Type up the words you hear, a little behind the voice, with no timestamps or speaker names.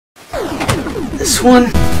This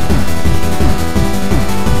one.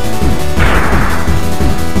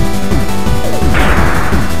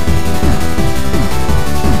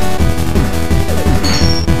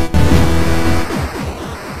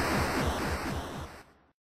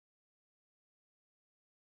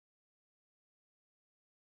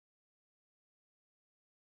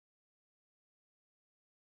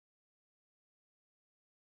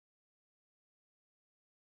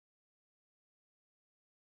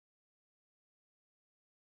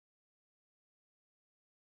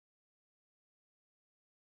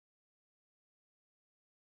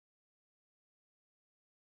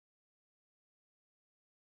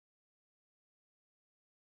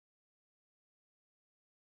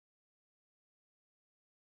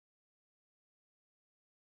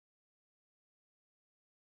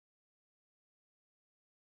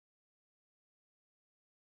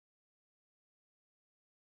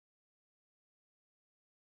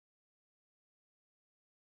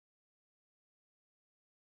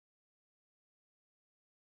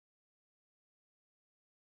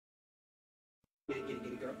 Get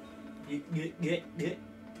it, girl. Get.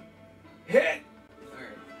 Hit!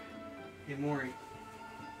 Alright. Hey, Maury.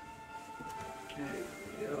 Hey,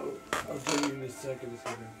 yo. I'll show you in a second.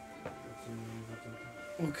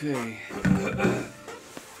 Okay.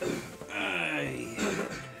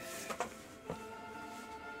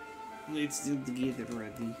 Let's do the get it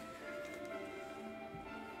ready.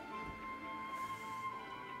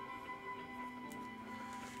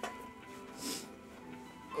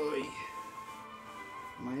 Oi.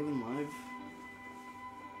 Am I even live?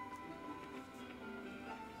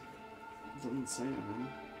 It doesn't say it, man.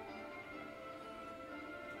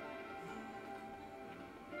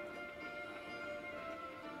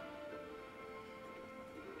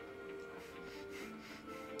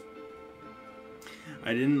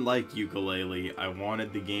 I didn't like ukulele. I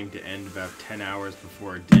wanted the game to end about 10 hours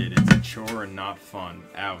before it did. It's a chore and not fun.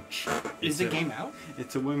 Ouch. Is the game out?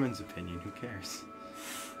 It's a women's opinion. Who cares?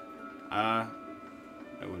 I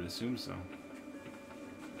would assume so.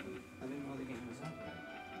 I didn't know the game was out.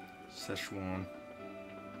 Szechuan.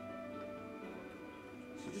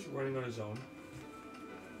 Is he just running on his own?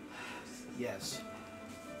 Yes.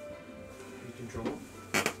 You control?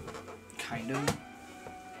 Kind of.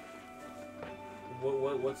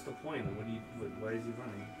 What's the point? Why is he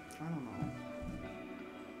running? I don't know.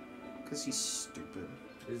 Cause he's stupid.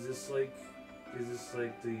 Is this like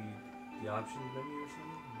the options menu or something?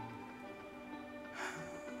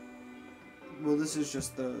 Well, this is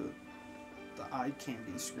just the eye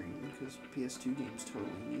candy screen because PS2 games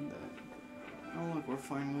totally need that. Oh look, we're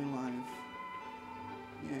finally live.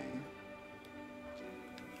 Yay.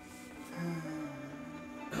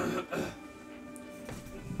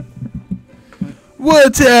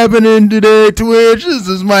 What's happening today, Twitch? This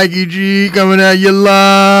is Mikey G coming at you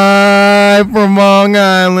live from Long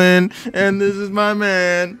Island. And this is my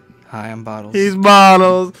man. Hi, I'm Bottles. He's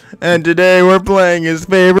Bottles. And today we're playing his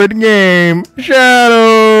favorite game,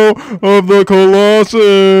 Shadow of the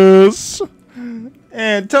Colossus.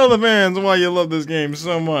 And tell the fans why you love this game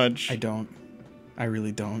so much. I don't. I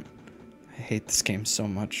really don't. I hate this game so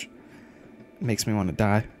much. It makes me want to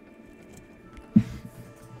die.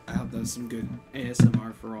 I hope that's some good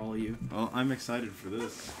ASMR for all of you. Well, I'm excited for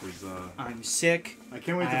this because I'm sick. I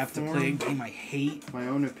can't wait I have to play a game I hate. my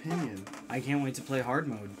own opinion. I can't wait to play hard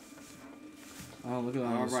mode. Oh, look at that.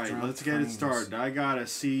 All right, let's get it started. I gotta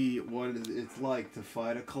see what it's like to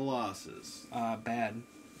fight a Colossus. Bad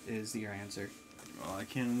is your answer. Well, I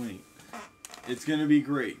can't wait. It's gonna be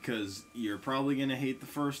great because you're probably gonna hate the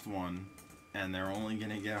first one, and they're only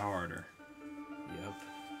gonna get harder. Yep.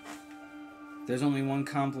 There's only one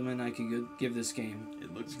compliment I could give this game.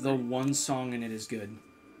 It looks The great. one song in it is good.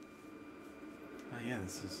 Oh yeah,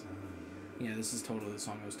 this is. Yeah, this is totally the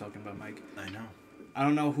song I was talking about, Mike. I know. I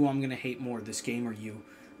don't know who I'm gonna hate more, this game or you.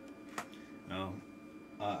 No,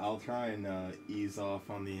 I'll try and ease off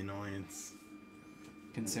on the annoyance.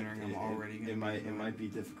 Considering I'm already gonna. It might be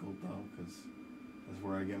difficult though, because that's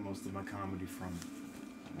where I get most of my comedy from.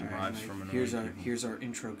 All right, Derives Mike, from annoying here's our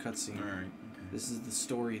intro cutscene. All right. Okay. This is the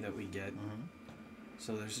story that we get.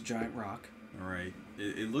 So there's a giant rock. All right.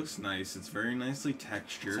 It looks nice. It's very nicely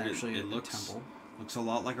textured. It's actually it a looks temple. Looks a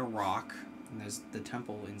lot like a rock. And there's the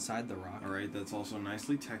temple inside the rock. All right. That's also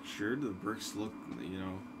nicely textured. The bricks look,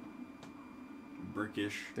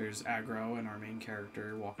 brickish. There's Aggro and our main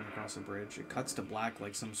character walking across a bridge. It cuts to black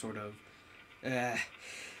like some sort of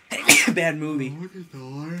bad movie. Look at the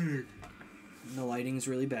lighting. The lighting's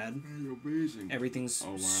really bad. It's amazing. Everything's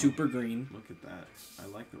wow. super green. Look at that. I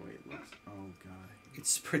like the way it looks. Oh god.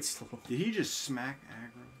 It's Spritzel. Did he just smack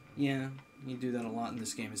Aggro? Yeah, you do that a lot in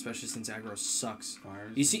this game, especially since aggro sucks.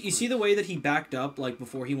 Fires You see the way that he backed up, like,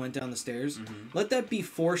 before he went down the stairs? Mm-hmm. Let that be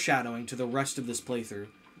foreshadowing to the rest of this playthrough.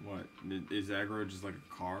 What? Is aggro just like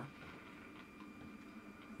a car?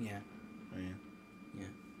 Yeah. Oh, yeah. Yeah.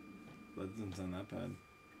 That doesn't sound that bad.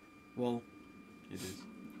 Well, It is.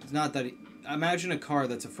 it's not that... Imagine a car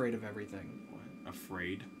that's afraid of everything. What?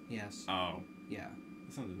 Afraid? Yes. Oh. Yeah.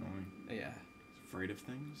 That sounds annoying. Yeah. Afraid of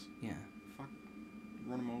things? Yeah. Fuck.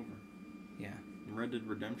 Run them over. Yeah. In Red Dead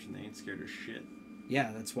Redemption, they ain't scared of shit.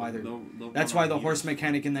 Yeah, that's why they're... They'll That's run why on the heels. horse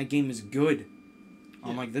mechanic in that game is good. Yeah.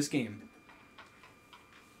 Unlike this game.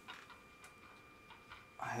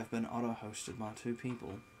 I have been auto-hosted by 2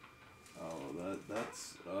 people. Oh,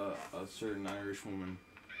 that's a certain Irish woman,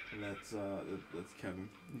 and that's Kevin.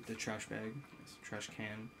 The trash bag, trash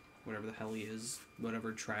can, whatever the hell he is,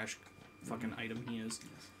 whatever trash fucking item he is.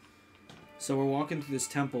 Yes. So we're walking through this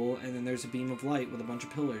temple, and then there's a beam of light with a bunch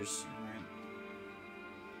of pillars. Right.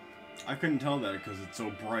 I couldn't tell that because it's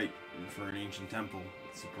so bright for an ancient temple.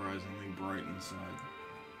 It's surprisingly bright inside.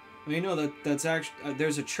 Well, you know that's actually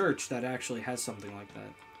there's a church that actually has something like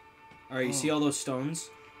that. All right, you see all those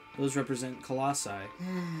stones? Those represent Colossi.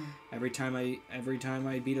 Every time I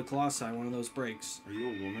beat a Colossi, one of those breaks. Are you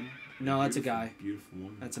a woman? No, that's a guy. Beautiful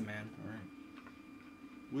woman. That's a man. All right.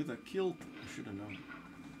 With a kilt. I should have known.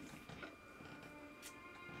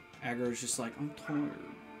 Aggro's just like, I'm tired.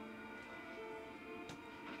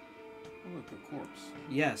 Oh, look, a corpse.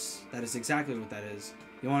 Yes, that is exactly what that is.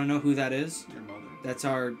 You want to know who that is? Your mother. That's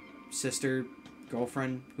our sister,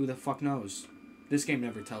 girlfriend, who the fuck knows? This game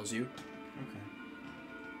never tells you. Okay.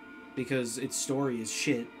 Because its story is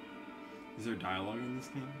shit. Is there dialogue in this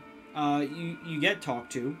game? You get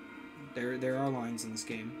talked to. There are lines in this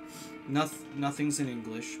game. Nothing's in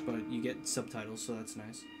English, but you get subtitles, so that's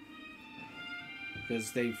nice.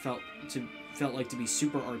 Because they felt like to be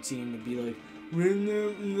super artsy and to be like,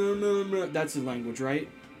 that's the language, right?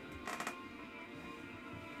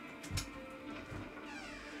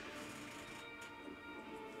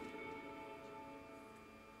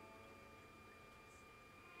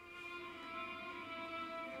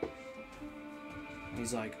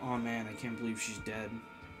 He's like, oh man, I can't believe she's dead.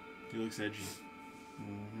 He looks edgy.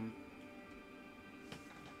 Mm-hmm.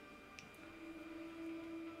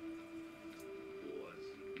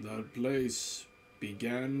 That place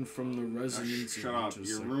began from the resonance Shut up.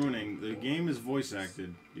 You're ruining. The game is voice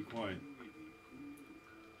acted. Be quiet.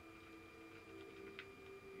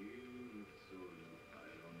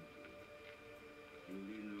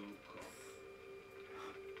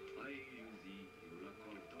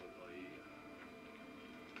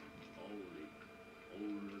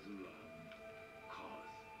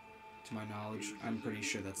 To my knowledge, I'm pretty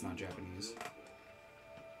sure that's not Japanese.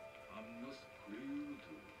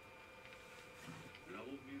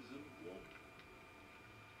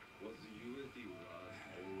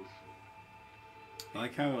 I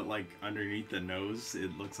like how, like, underneath the nose,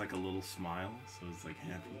 it looks like a little smile, so it's, like,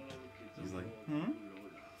 happy. He's like,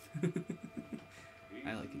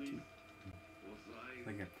 I like it too.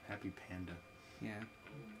 like a happy panda. Yeah.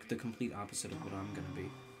 The complete opposite of what I'm gonna be.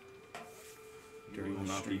 It During will the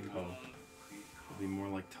not be stream. Poe. It'll be more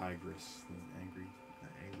like Tigress than angry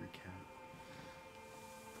cat.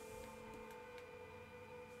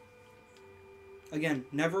 Again,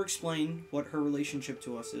 never explain what her relationship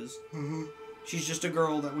to us is. She's just a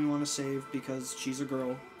girl that we want to save because she's a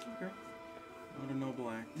girl. Okay. What a noble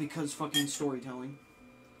act. Because fucking storytelling.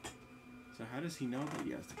 So how does he know that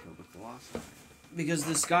he has to kill the Colossus? Because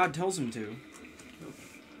this god tells him to.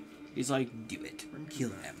 He's like, do it. Bring her Kill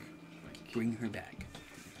back. them. Bring her back.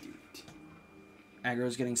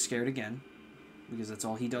 Aggro's getting scared again. Because that's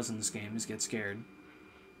all he does in this game is get scared.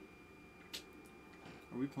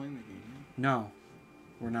 Are we playing the game now? No,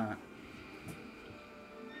 we're not.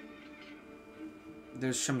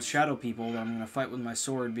 There's some shadow people that I'm going to fight with my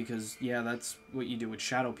sword because, yeah, that's what you do with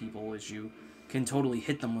shadow people is you can totally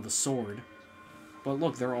hit them with a sword. But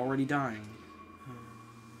look, they're already dying.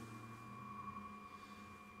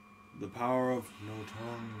 The power of no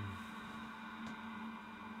tongue.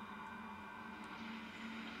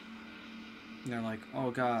 And they're like, oh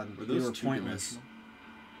god, Were we those were pointless. two-dimensional?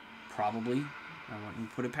 Probably. I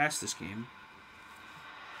wouldn't put it past this game.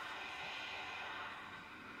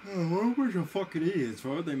 Oh, what a bunch of fucking idiots.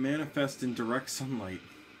 Why would they manifest in direct sunlight?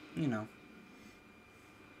 You know.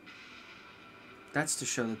 That's to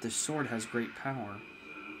show that this sword has great power.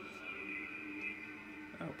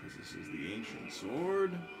 Oh, because this is the ancient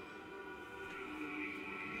sword.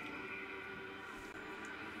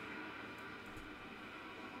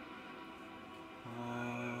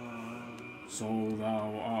 So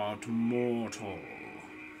thou art mortal.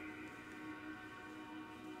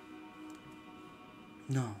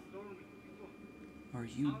 No. Are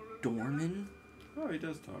you Dorman? Oh, he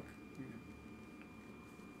does talk.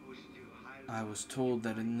 I was told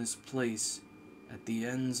that in this place, at the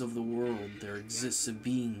ends of the world, there exists a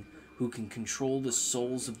being who can control the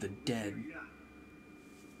souls of the dead.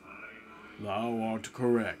 Thou art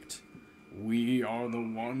correct. We are the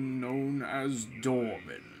one known as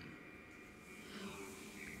Dorman.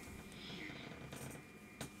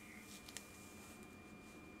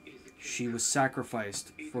 She was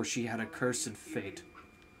sacrificed, for she had a cursed fate.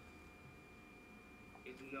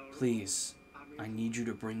 Please, I need you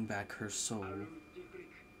to bring back her soul.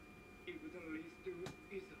 I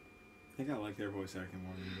think I like their voice acting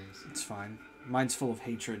more than yours. It's fine. Mine's full of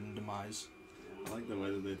hatred and demise. I like the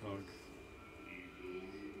way that they talk.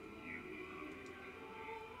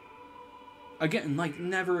 Again, like,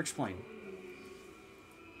 never explain.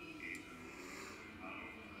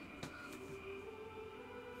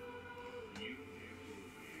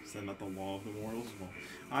 Is that not the law of the mortals? Well,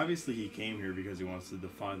 obviously he came here because he wants to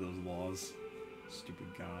defy those laws. Stupid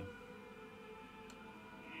god.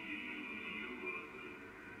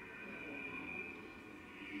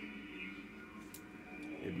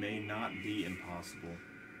 It may not be impossible.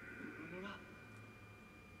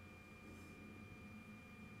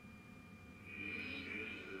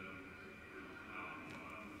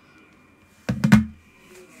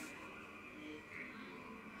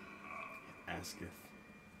 Asketh.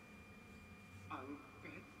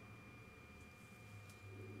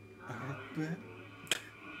 Albert?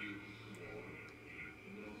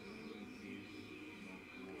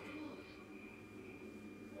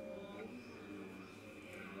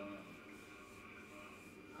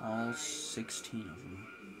 All 16 of them.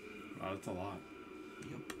 Oh, that's a lot.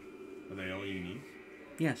 Yep. Are they all unique?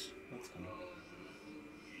 Yes. That's cool.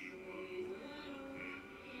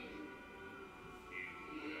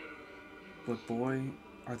 But boy,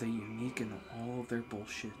 are they unique in all of their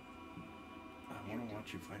bullshit. I want to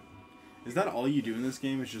watch you fight them. Is that all you do in this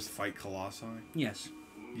game? Is just fight Colossi? Yes.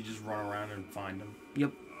 You just run around and find them?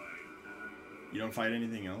 Yep. You don't fight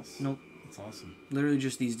anything else? Nope. That's awesome. Literally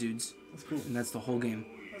just these dudes. That's cool. And that's the whole game.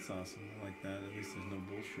 That's awesome. I like that. At least there's no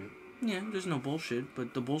bullshit. Yeah, there's no bullshit,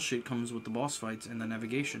 but the bullshit comes with the boss fights and the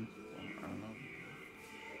navigation. I don't know.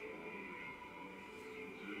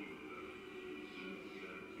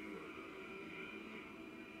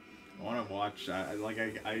 I want to watch.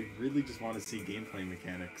 I really just want to see gameplay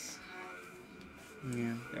mechanics.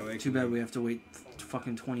 Yeah. Yeah, Too bad we have to wait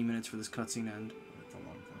fucking 20 minutes for this cutscene to end. That's a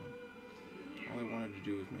long time. All I wanted to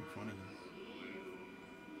do was make fun of you.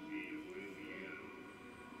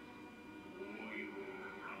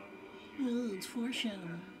 Oh, it's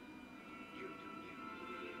foreshadowing.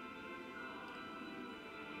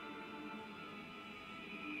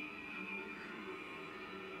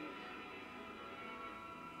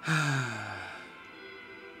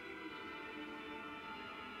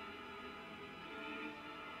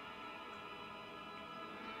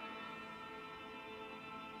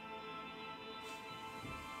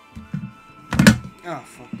 Oh,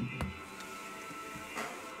 fuck.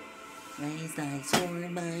 Raise thy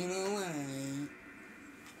sword by the light,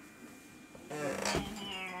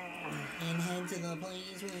 and head to the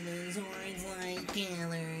place where the swords light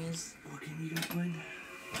gathers. What can we do, Quinn?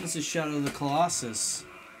 This is Shadow of the Colossus.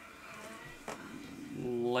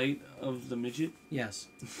 Light of the Midget? Yes.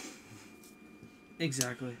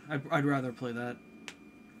 Exactly. I'd rather play that.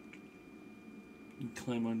 You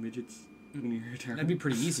climb on midgets when you're terrible. That'd be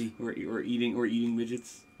pretty easy. or eating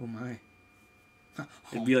midgets. Oh my.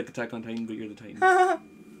 It'd be like Attack on Titan, but you're the Titan.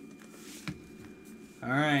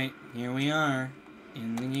 Alright, here we are.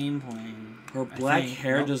 In the gameplay. Her black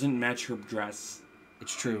hair doesn't match her dress.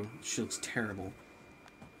 It's true. She looks terrible.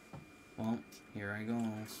 Well, here I go.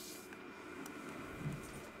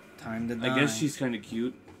 Time to die. I guess she's kind of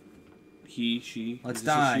cute. He, she. Let's Is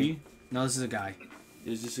this a die. she? No, this is a guy.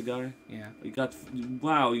 Is this a guy? Yeah. You got.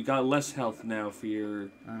 Wow, you got less health now for your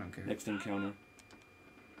I don't care. next encounter.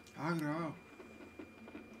 Aggro.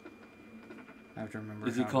 I have to remember.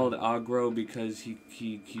 Is he called aggro because he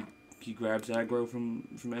grabs aggro from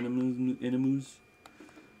enemies?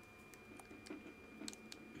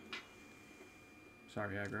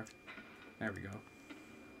 Sorry, aggro. There we go.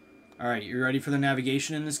 Alright, you ready for the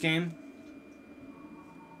navigation in this game?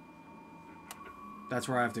 That's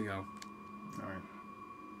where I have to go. Alright.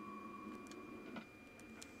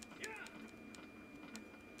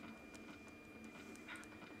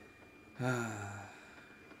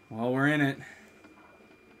 Well, we're in it.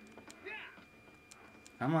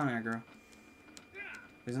 Come on, aggro.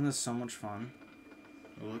 Isn't this so much fun?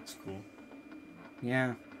 It looks cool.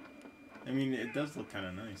 Yeah. I mean, it does look kind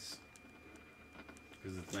of nice.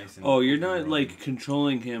 because it's nice and... Oh, you're not, like,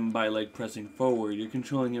 controlling him by, like, pressing forward. You're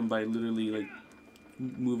controlling him by literally, like,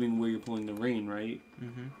 moving where you're pulling the rein, right?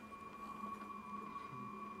 Mm-hmm.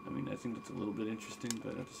 I mean, I think that's a little bit interesting,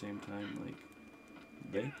 but at the same time, like,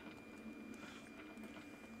 okay.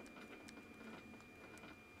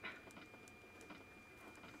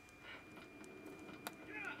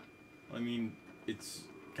 I mean, it's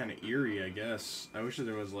kind of eerie, I guess. I wish that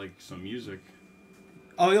there was, like, some music.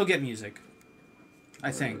 Oh, you'll get music.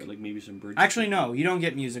 I think. Or, like, maybe some birds. Actually, no. You don't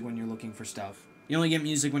get music when you're looking for stuff. You only get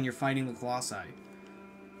music when you're fighting the Colossi.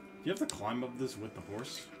 Do you have to climb up this with the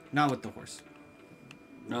horse? Not with the horse.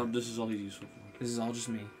 No, this is all he's useful for. This is all just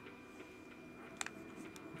me.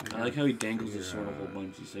 I like how he dangles his sword a whole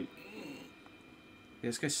bunch. He's like... Yeah,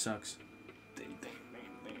 this guy sucks.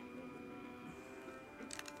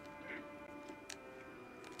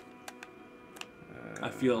 I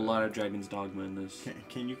feel a lot of Dragon's Dogma in this.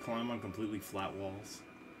 Can you climb on completely flat walls?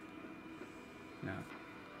 No.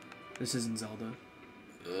 This isn't Zelda.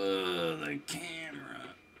 The camera.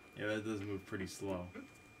 Yeah, that does move pretty slow.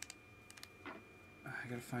 I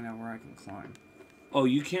gotta find out where I can climb. Oh,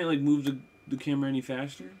 you can't, like, move the camera any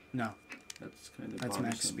faster? No. That's kind of That's bothersome.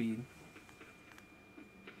 max speed.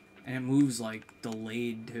 And it moves, like,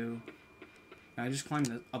 delayed, too. Can I just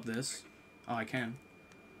climb up this? Oh, I can.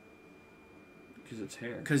 Because it's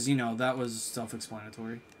hair. Because, you know, that was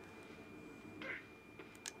self-explanatory.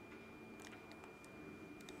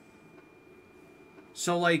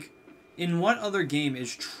 So, like, in what other game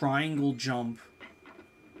is triangle jump...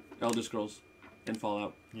 Elder Scrolls and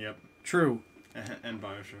Fallout. Yep. True. And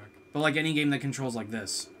Bioshock. But, like, any game that controls like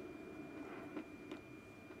this.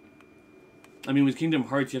 I mean, with Kingdom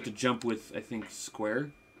Hearts, you have to jump with, I think,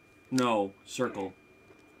 square? No, circle.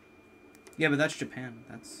 Yeah, but that's Japan.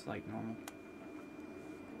 That's, like, normal.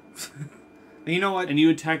 And you know what? And you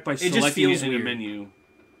attack by just selecting feels it in a weird. menu.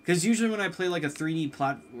 Because usually when I play, like, a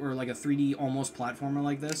 3D or, like, a 3D almost platformer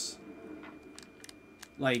like this,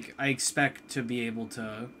 like, I expect to be able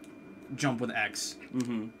to jump with X.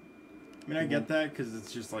 Mm-hmm. I mean, I get that because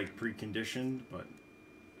it's just, like, preconditioned, but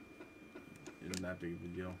it isn't that big of a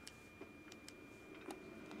deal.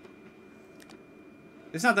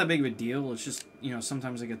 It's not that big of a deal. It's just, you know,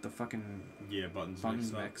 sometimes I get the fucking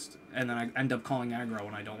buttons mixed. And then I end up calling aggro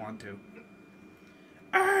when I don't want to.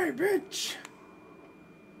 Hey, bitch!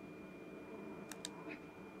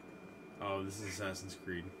 Oh, this is Assassin's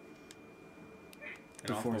Creed. And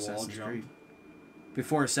Before off the wall Assassin's jump. Creed.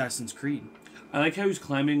 Before Assassin's Creed. I like how he's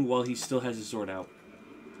climbing while he still has his sword out.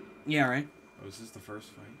 Yeah, right? Oh, is this the first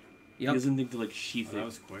fight? He Yep. doesn't think to, like, sheath Oh, that it.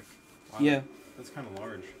 was quick. Wow. Yeah. That's kind of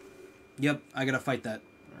large. Yep, I gotta fight that.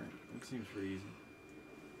 Alright, that seems pretty easy.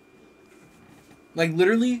 Like,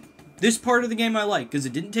 literally, this part of the game I like, because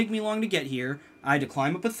it didn't take me long to get here. I had to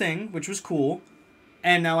climb up a thing, which was cool,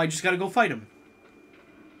 and now I just gotta go fight him.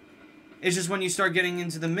 It's just when you start getting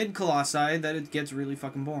into the mid-colossi that it gets really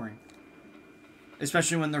fucking boring.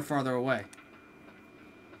 Especially when they're farther away.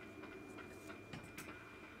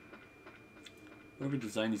 Whoever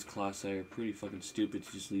designed these colossi are pretty fucking stupid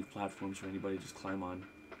to just leave platforms for anybody to just climb on.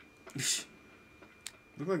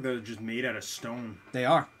 Look like they're just made out of stone. They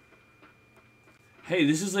are. Hey,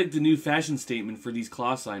 this is like the new fashion statement for these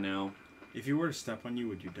colossi now. If you were to step on you,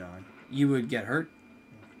 would you die? You would get hurt.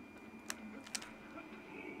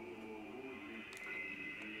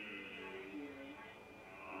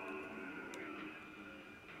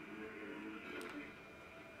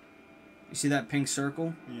 You see that pink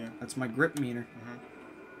circle? Yeah. That's my grip meter.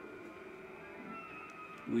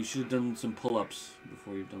 We should have done some pull-ups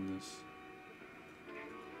before you've done this.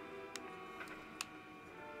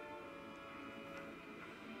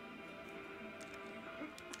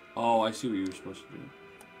 Oh, I see what you were supposed to do.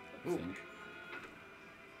 I think.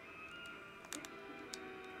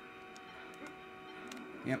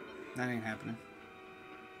 Yep, that ain't happening.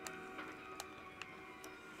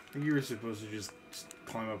 I think you were supposed to just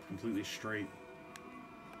climb up completely straight.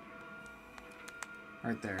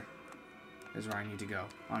 Right there is where I need to go.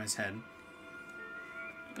 On his head.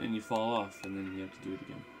 And you fall off, and then you have to do it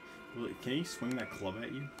again. Well, can he swing that club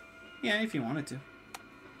at you? Yeah, if you wanted to.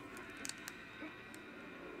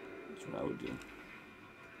 That's what I would do.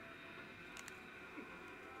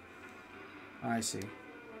 Oh, I see.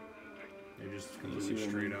 They're just see completely what I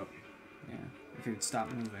straight mean? up. Yeah, if he would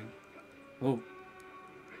stop moving. Oh.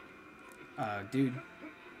 Dude.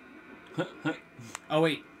 Oh,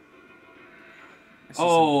 wait. I see something.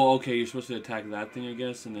 Oh, okay, you're supposed to attack that thing, I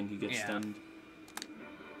guess, and then he gets Yeah. stunned.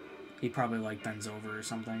 He probably, like, bends over or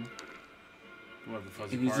something. What, the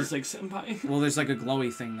fuzzy And he's part? just like, senpai. Well, there's, like, a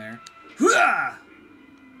glowy thing there. Hooah!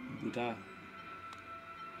 Buddha.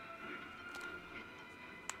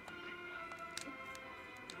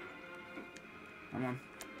 Come on.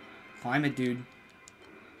 Climb it, dude.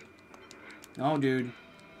 No, dude.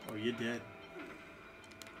 Oh, you did.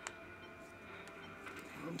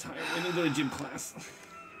 I'm tired. I need to go to gym class.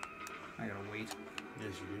 I gotta wait.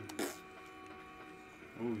 Yes, you do.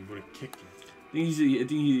 Oh, you would have kicked it. I think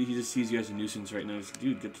he just sees you as a nuisance right now. He's like,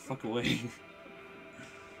 dude, get the fuck away.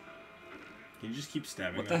 Can you just keep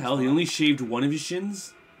stabbing? What the hell? He only shaved one of his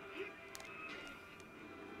shins?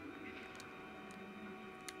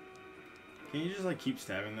 Can you just like keep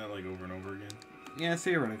stabbing that like over and over again? Yeah,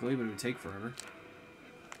 theoretically, but it would take forever.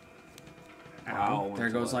 Wow. Ow. There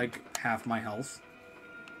goes like half my health.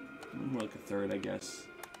 More like a third, I guess.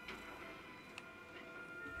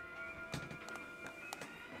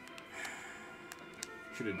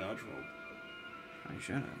 Should have dodge rolled. I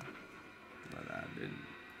should have, but I didn't.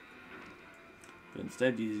 But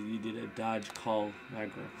instead, you did a dodge call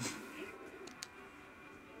aggro.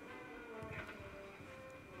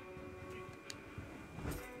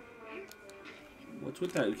 What's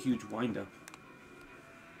with that huge windup?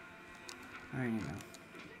 I don't know.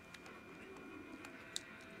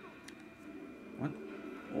 What?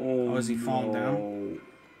 Oh, is he falling down?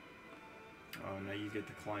 Oh, now you get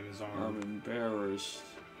to climb his arm. I'm embarrassed.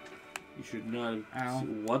 You should not have... Ow.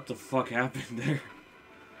 What the fuck happened there?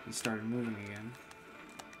 He started moving again.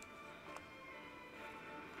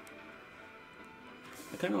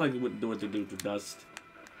 I kind of like what they do with the dust.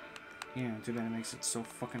 Yeah, too bad it makes it so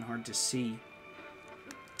fucking hard to see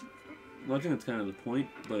Well, I think that's kind of the point,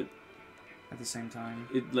 but at the same time.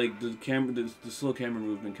 it like the camera, the slow camera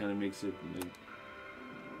movement kind of makes it like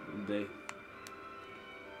they.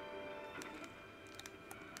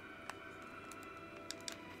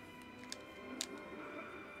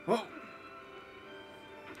 Oh!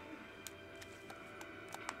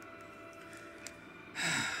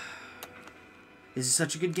 This is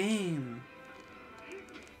such a good game.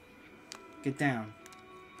 Get down.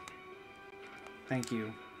 Thank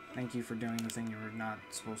you. Thank you for doing the thing you were not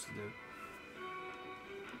supposed to do.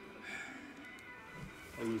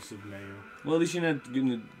 Elusive mayo. Well, at least you're not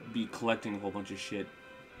gonna be collecting a whole bunch of shit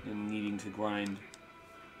and needing to grind.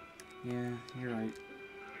 Yeah, you're right.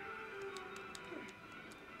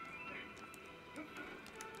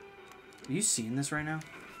 Are you seeing this right now?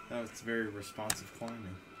 That was very responsive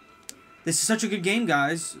climbing. This is such a good game,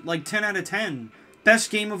 guys. Like 10 out of 10.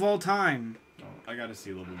 Best game of all time. Oh, I gotta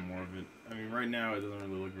see a little bit more of it. I mean, right now it doesn't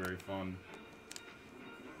really look very fun.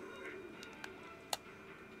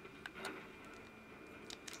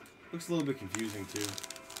 Looks a little bit confusing too.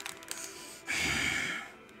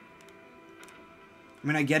 I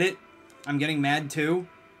mean, I get it. I'm getting mad too.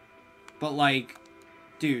 But like,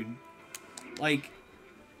 dude, like,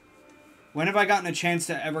 when have I gotten a chance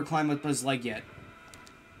to ever climb with Buzz leg yet?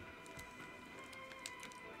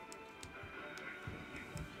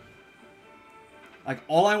 Like,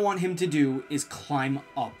 all I want him to do is climb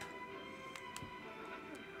up.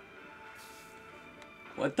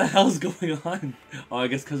 What the hell's going on? Oh, I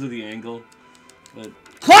guess because of the angle. But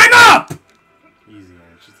Climb up! Easy, man.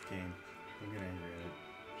 It's just a game. Don't get angry at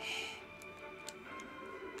it.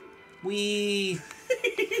 We.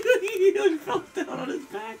 He fell down on his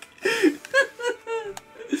back.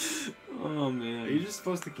 Oh man. Are you just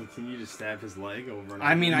supposed to continue to stab his leg over and over?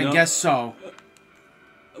 I mean, No. I guess so.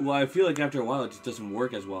 Well, I feel like after a while it just doesn't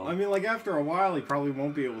work as well. I mean, like, after a while, he probably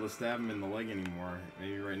won't be able to stab him in the leg anymore.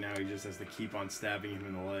 Maybe right now he just has to keep on stabbing him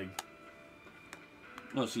in the leg.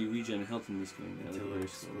 Oh, so you regen health in this game. Until it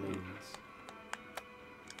explodes.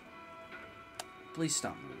 Please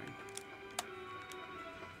stop moving.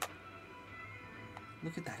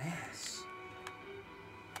 Look at that ass.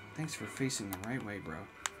 Thanks for facing the right way, bro.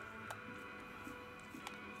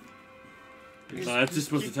 That's just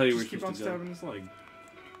supposed to tell you where you're keep on supposed to go. stabbing his leg.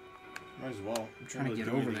 Might as well. I'm trying to get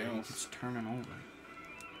do over anything there. He else. keeps turning over.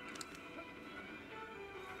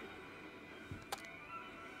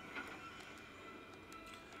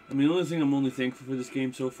 I mean, the only thing I'm only thankful for this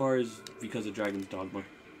game so far is because of Dragon's Dogma.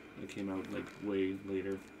 It came out like way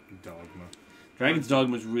later. Dogma. Dragon's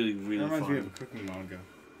Dogma is really, really That reminds me of fun. a cooking manga.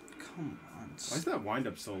 Come on. Why is that wind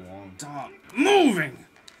up so long? Stop moving!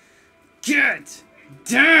 Get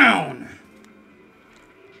down!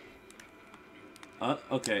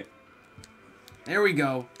 Okay. There we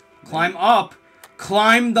go. Climb up!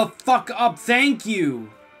 Climb the fuck up! Thank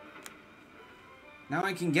you! Now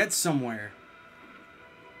I can get somewhere.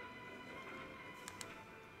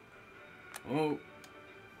 Whoa.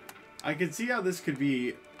 I can see how this could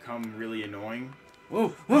become really annoying. Whoa.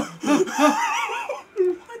 Whoa.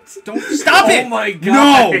 What? Don't stop it! Oh my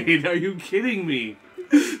god! No! Are you kidding me?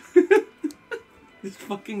 This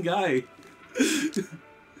fucking guy.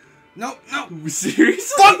 No, no.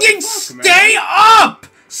 Seriously? Fucking stay up!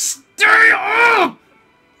 Stay up!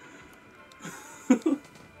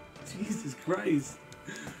 Jesus Christ.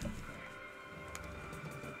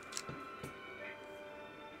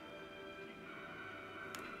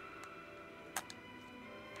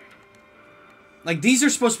 Like, these are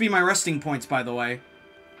supposed to be my resting points, by the way.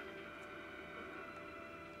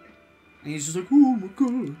 And he's just like, oh my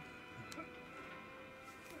god.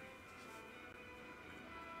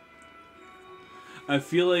 I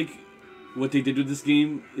feel like what they did with this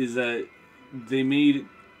game is that they made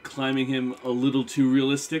climbing him a little too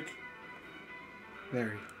realistic.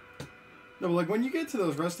 Very. No, but like when you get to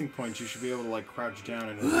those resting points, you should be able to like crouch down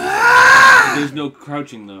and. There's no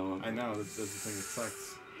crouching though. I know that's the thing that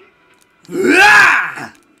sucks.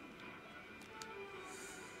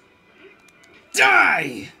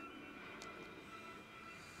 Die!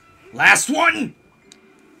 Last one!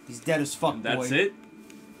 He's dead as fuck, That's boy. it?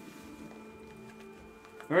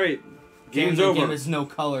 Alright. Game's The over. game has no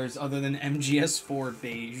colors other than MGS4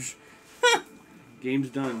 beige. Game's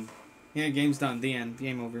done. Yeah, game's done. The end.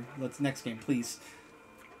 Game over. Let's next game, please.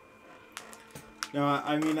 No,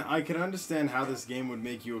 I mean, I can understand how this game would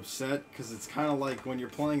make you upset, because it's kind of like when you're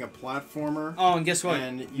playing a platformer. Oh, and guess what?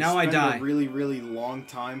 And you now I spend die. a really, really long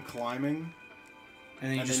time climbing. And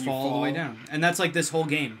then you and just then you fall all the way fall. down. And that's like this whole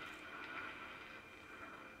game.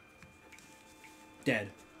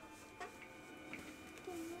 Dead.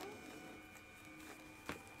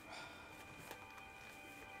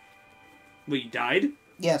 Wait, you died?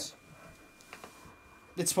 Yes.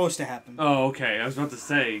 It's supposed to happen. Oh, okay. I was about to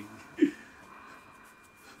say.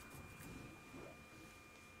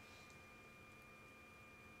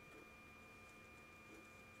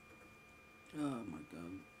 Oh my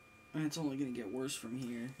god. And it's only gonna get worse from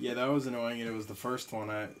here. Yeah, that was annoying, and it was the first one.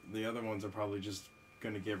 The other ones are probably just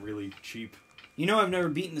going to get really cheap. You know I've never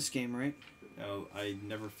beaten this game, right? No, I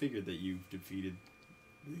never figured that you've defeated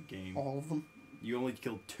the game. All of them. You only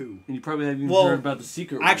killed 2. And you probably haven't even Well, heard about the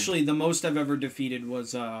secret one. Actually, the most I've ever defeated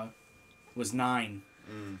was 9.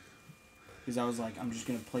 Because I was like, I'm just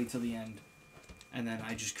gonna play till the end. And then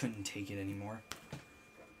I just couldn't take it anymore.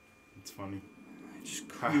 It's funny. I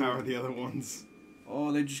just How are the other ones?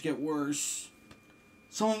 Oh, they just get worse.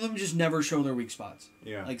 Some of them just never show their weak spots.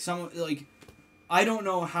 Yeah. Like I don't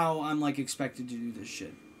know how I'm like expected to do this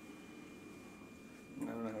shit. I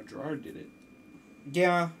don't know how Jirard did it.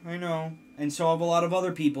 Yeah, I know. And so have a lot of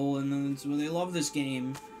other people, and then so they love this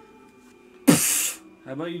game.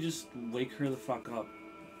 How about you just wake her the fuck up?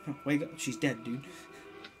 Wake up! She's dead, dude.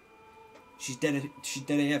 She's dead. She's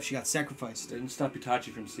dead AF. She got sacrificed. Didn't stop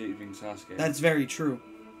Itachi from saving Sasuke. That's very true.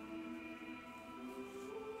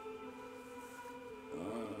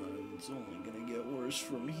 It's only gonna get worse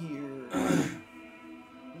from here.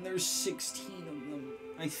 And there's 16 of them,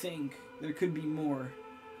 I think. There could be more.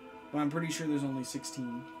 But I'm pretty sure there's only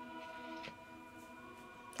 16.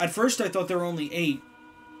 At first I thought there were only 8.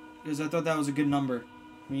 Because I thought that was a good number.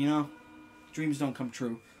 I mean, you know, dreams don't come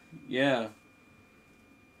true. Yeah.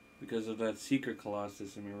 Because of that secret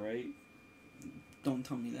Colossus, am I right? Don't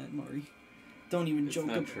tell me that, Murray. Don't even It's joke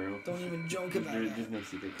not about true. Don't even joke about it. There's no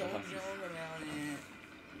secret Don't Colossus. joke about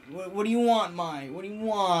it. What do you want, Mai? What do you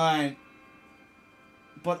want?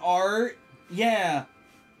 But art? Yeah.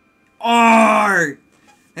 Art!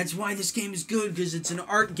 That's why this game is good, because it's an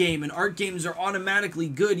art game, and art games are automatically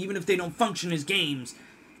good, even if they don't function as games.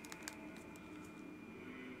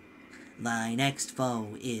 My next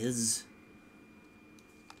foe is...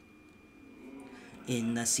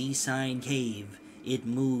 in the seaside cave, it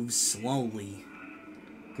moves slowly.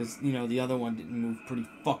 Because, you know, the other one didn't move pretty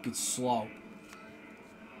fucking slow.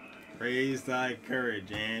 Raise thy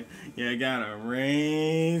courage, and you gotta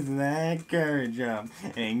raise that courage up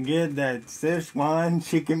and get that Szechuan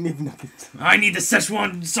chicken beef nuggets. I need the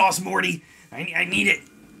Szechuan sauce, Morty. I need it.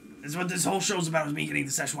 That's what this whole show's about, is me getting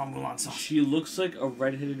the Szechuan Mulan sauce. She looks like a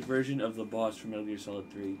red-headed version of the boss from Metal Gear Solid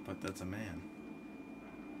 3. But that's a man.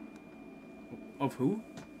 Of who?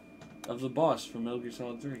 Of the boss from Metal Gear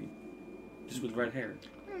Solid 3. Just with red hair.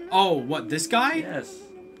 Oh, what, this guy? Yes.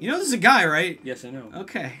 You know this is a guy, right? Yes, I know.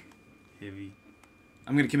 Okay. Heavy.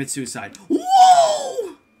 I'm gonna commit suicide.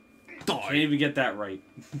 Whoa! Can't even get that right.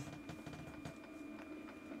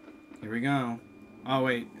 Here we go. Oh,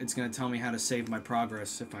 wait. It's gonna tell me how to save my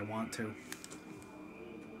progress if I want to.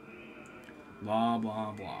 Blah,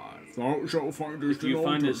 blah, blah. Thou shalt find If you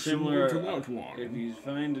find it similar to that one. if you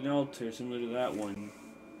find an altar similar to that one,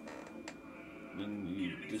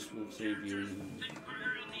 then this will save you.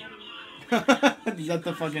 Is that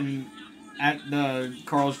the fucking... at the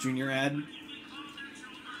Carl's Jr. ad?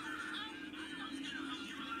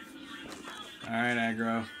 Alright,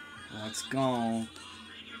 aggro. Let's go.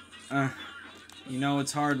 You know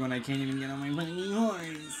it's hard when I can't even get on my fucking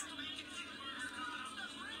horse.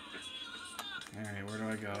 Alright, where do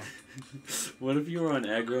I go? What if you were on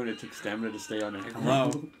aggro and it took stamina to stay on aggro?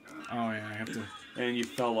 Hello? Oh yeah, I have to... And you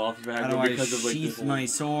fell off of How do aggro I because of like sheath this whole... my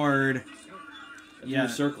sword? Yeah.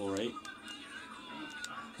 Circle, right?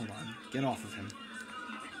 Hold on. Get off of him.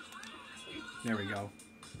 There we go.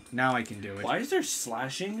 Now I can do it. Why is there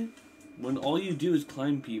slashing when all you do is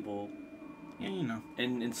climb people? Yeah, you know.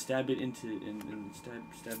 And stab it into... and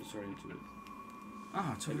stab the sword into it.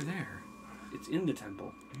 Oh, it's over there. It's in the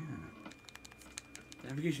temple. Yeah.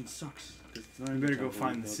 Navigation sucks. You better go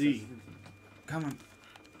find the sea. Come on.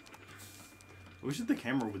 I wish that the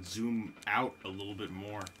camera would zoom out a little bit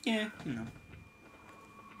more. Yeah, you know.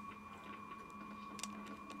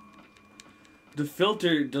 The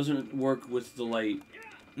filter doesn't work with the light.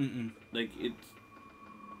 Mm-mm. Like, it's...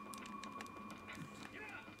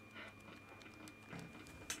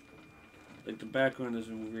 Like, the background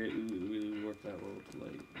doesn't really work that well with the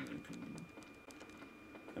light, in my opinion.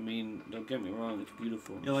 I mean, don't get me wrong, it's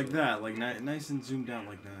beautiful. Yeah, like that. Like, nice and zoomed out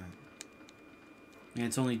like that. And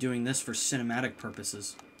it's only doing this for cinematic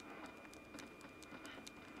purposes.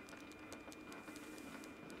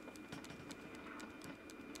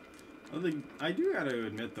 I do gotta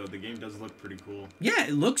admit, though, the game does look pretty cool. Yeah,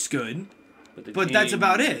 it looks good. But That's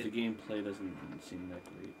about it. The gameplay doesn't seem that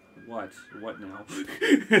great. What? What now?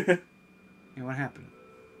 Yeah, what happened?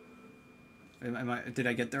 Did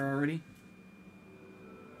I get there already?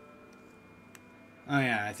 Oh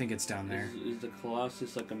yeah, I think it's down there. Is the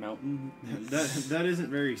Colossus like a mountain? that isn't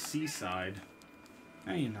very seaside.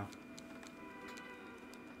 Oh, you know.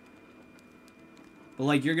 But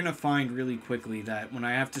like, you're gonna find really quickly that when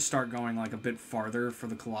I have to start going like a bit farther for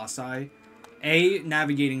the Colossi, A,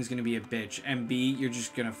 navigating is gonna be a bitch, and B, you're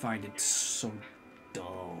just gonna find it so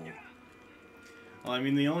dull. Well, I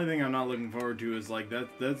mean, the only thing I'm not looking forward to is like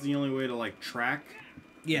that's the only way to like track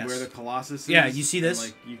Yes. where the Colossus is. Yeah, you see this?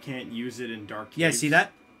 And, like, you can't use it in dark caves. Yeah, see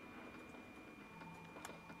that?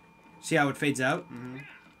 See how it fades out? Mm-hmm.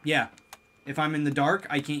 Yeah. If I'm in the dark,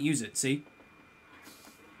 I can't use it, see?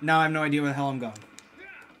 Now I have no idea where the hell I'm going.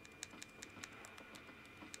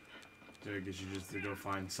 So I guess you just go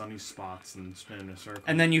find sunny spots and spin in a circle.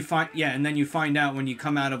 And then you find out when you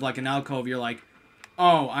come out of like an alcove, you're like,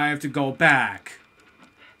 oh, I have to go back.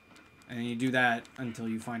 And you do that until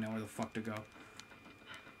you find out where the fuck to go.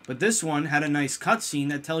 But this one had a nice cutscene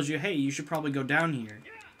that tells you, hey, you should probably go down here.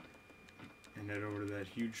 And head over to that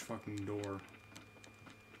huge fucking door.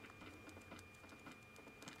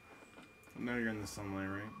 Now you're in the sunlight,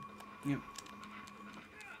 right? Yep.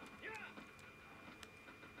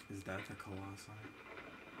 Is that the Colossi?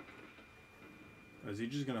 Or is he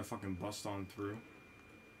just gonna fucking bust on through?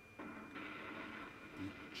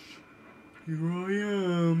 Here I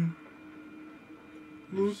am.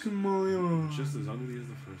 Look at my arms. Just as ugly as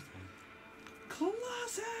the first one.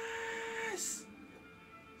 Colossus!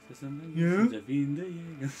 Yeah?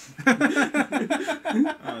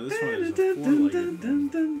 Oh, this one is a four-legged one.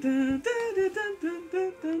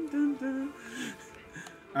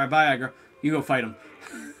 Alright, bye, Aggro. You go fight him.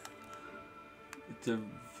 It's a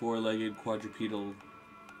four-legged quadrupedal,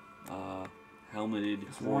 helmeted,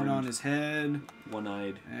 There's one on his head.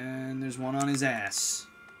 one-eyed. And there's one on his ass.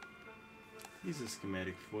 Here's a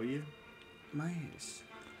schematic for you. My ass.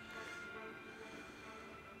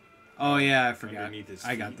 Oh yeah, I forgot. Underneath his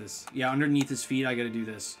I got feet. this. Yeah, underneath his feet, I gotta do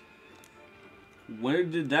this. Where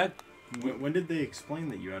did that... When did they explain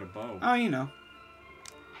that you had a bow? Oh, you know.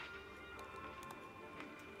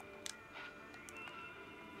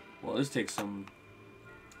 Well, this takes some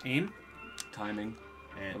Aim? timing.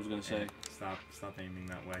 I was gonna say. Stop aiming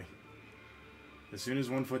that way. As soon as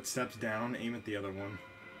one foot steps down, aim at the other one.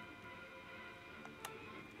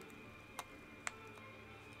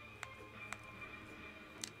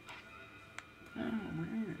 Oh, my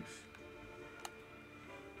ass.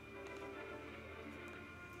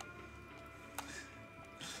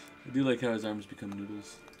 I do like how his arms become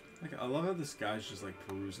noodles. Like, I love how this guy's just like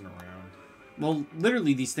perusing around. Well,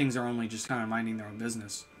 literally, these things are only just kind of minding their own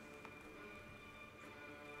business.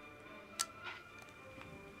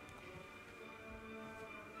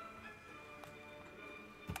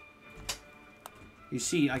 You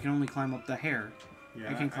see, I can only climb up the hair.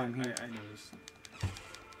 Yeah, I can climb here. I noticed.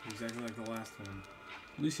 Exactly like the last one.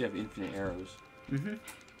 At least you have infinite arrows. Mm-hmm.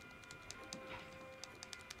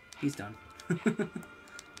 He's done.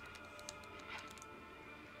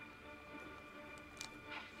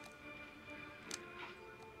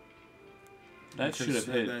 That should have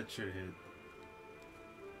hit. That should hit.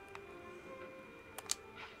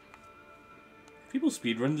 People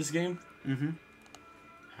speedrun this game Mm-hmm.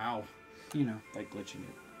 How? You know. by glitching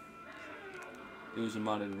it. It was a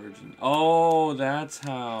modded version. Oh, that's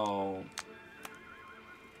how.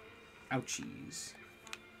 Ouchies.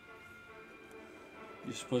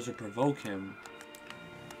 You're supposed to provoke him.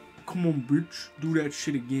 Come on, bitch. Do that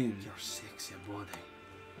shit again. You're sexy body.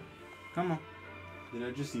 Come on. Did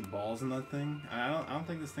I just see balls in that thing? I don't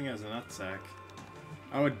think this thing has a nutsack.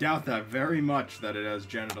 I would doubt that very much that it has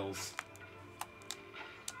genitals.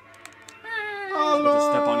 About to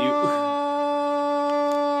step on you.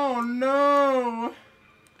 Oh no!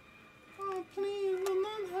 Oh please, do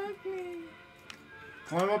not hurt me.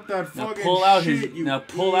 Climb up that Now fucking pull out shit, his. you Now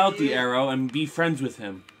pull out the idiot. arrow and be friends with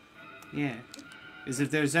him. Yeah. Is if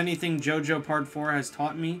there's anything JoJo Part 4 has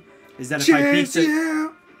taught me, is that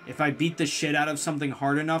if I beat the shit out of something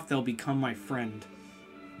hard enough, they'll become my friend.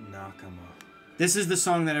 Nakama. This is the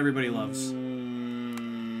song that everybody loves.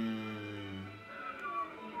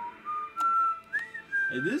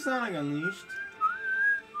 Is this Sonic Unleashed?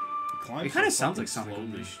 It kind of sounds like Sonic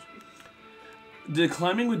Unleashed. The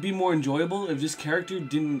climbing would be more enjoyable if this character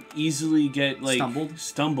didn't easily get like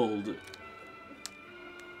stumbled.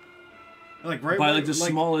 Like right by when, like the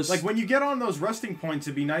smallest. Like when you get on those resting points,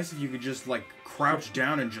 it'd be nice if you could just like crouch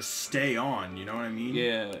down and just stay on. You know what I mean?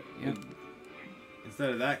 Yeah. Yep. Instead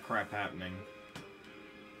of that crap happening.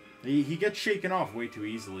 He gets shaken off way too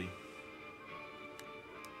easily.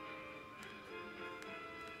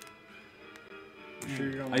 I'm sure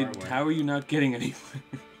you're going the right way. How are you not getting anywhere?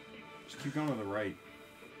 Just keep going to the right.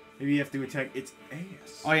 Maybe you have to attack its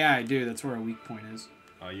ass. Oh yeah, I do. That's where a weak point is.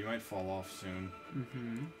 Oh, you might fall off soon.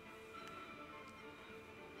 Mm-hmm.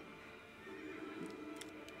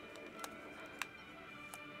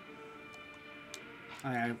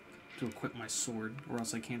 I have to equip my sword, or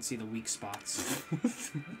else I can't see the weak spots. What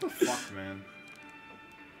the fuck, man?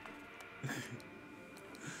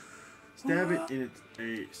 Stab it in its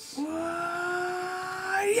face.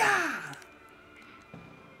 Yeah.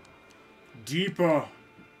 Deeper.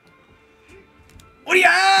 Oh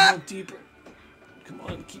yeah! Go deeper. Come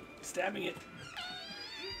on, keep stabbing it.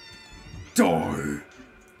 Die.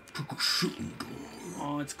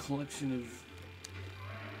 Oh, it's a collection of.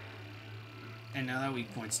 And now that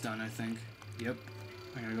weak point's done, I think. Yep.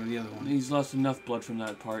 I gotta go to the other one. He's lost enough blood from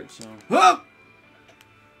that part, so. Oh!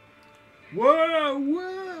 Whoa,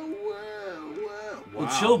 whoa, whoa, whoa.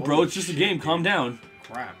 Well, chill, bro. It's just a game. Calm down.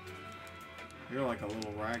 Crap. You're like a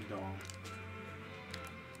little ragdoll.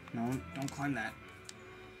 No, don't climb that.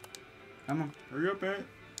 Come on. Hurry up, man.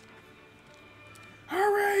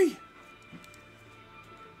 Hurry!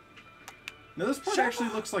 Now, this part actually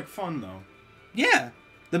looks like fun, though. Yeah.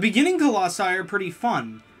 The beginning Colossi are pretty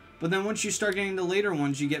fun. But then once you start getting the later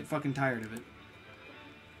ones, you get fucking tired of it.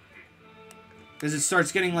 Because it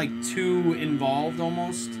starts getting, like, too involved,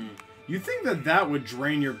 almost. You think that that would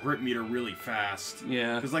drain your grip meter really fast.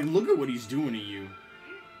 Yeah. Because, like, look at what he's doing to you.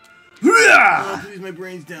 Yeah! Oh, please, my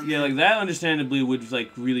brain's down Yeah, there. like that understandably would like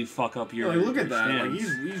really fuck up your. Like, look at your that. Like,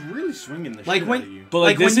 stance. he's really swinging the Like shit when- out of you. But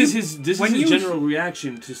like, like, this when is you- his when you- general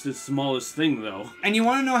reaction to the smallest thing, though. And you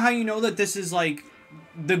want to know how you know that this is, like,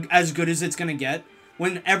 as good as it's going to get?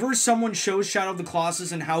 Whenever someone shows Shadow of the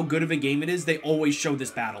Colossus and how good of a game it is, they always show this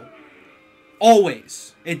battle.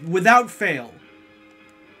 Always. Without fail.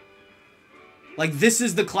 Like, this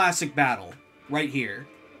is the classic battle. Right here.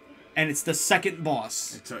 And it's the second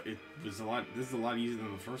boss. This is a lot easier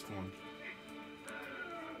than the first one.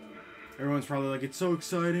 Everyone's probably like, it's so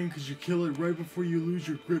exciting because you kill it right before you lose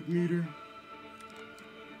your grip meter.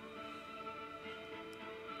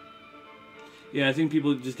 Yeah, I think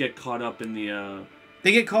people just get caught up in the.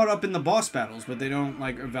 They get caught up in the boss battles, but they don't,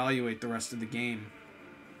 like, evaluate the rest of the game.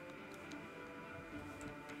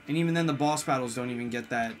 And even then, the boss battles don't even get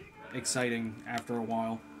that exciting after a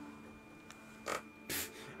while.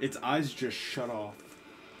 Its eyes just shut off.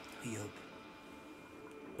 Yup.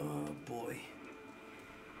 Oh, boy.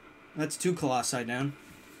 That's 2 Colossi down.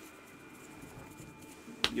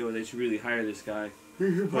 Yo, they should really hire this guy.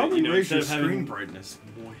 You should But, probably you know, raise your instead of screen having- brightness.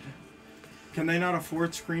 Boy. Can they not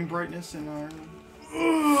afford screen brightness in our...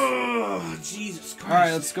 Oh, Jesus Christ!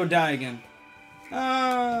 Alright, let's go die again.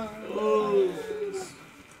 A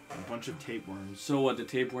bunch of tapeworms. So what? The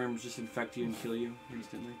tapeworms just infect you and kill you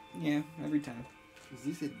instantly, Yeah, every time.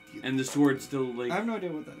 Is this a... and the sword still like. I have no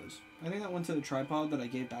idea what that is. I think that went to the tripod that I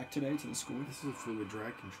gave back today to the school. This is a fluid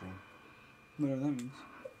drag control. Whatever that means.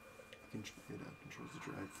 It controls the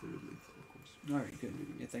drag fluid lethal, of course. Alright, good.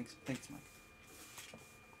 Yeah, thanks. Thanks, Mike.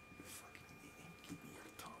 Give me your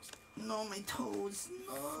toes. No, my toes.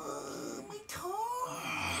 No, my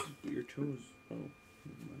toes. Your toes. Oh.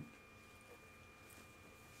 Never mind.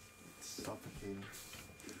 Stop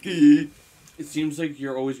suffocating. It seems like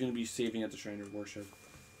you're always going to be saving at the Shrine of Worship.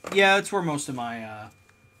 Yeah, that's where most of my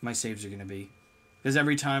my saves are gonna be. Because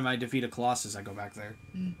every time I defeat a Colossus, I go back there.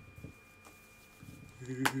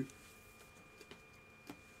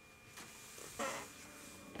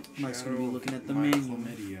 Mike's gonna be looking at the manual.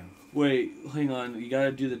 Wait, hang on. You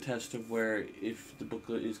gotta do the test of where if the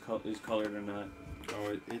booklet is colored or not.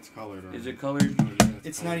 Oh, it's colored. Is it colored? Oh, yeah,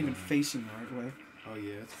 It's not even facing the right way. Oh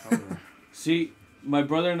yeah, it's colored. See, my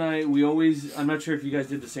brother and I, we always. I'm not sure if you guys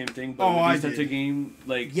did the same thing, but I such a did. game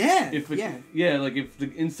like Yeah, if it, yeah. like if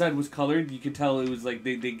the inside was colored, you could tell it was like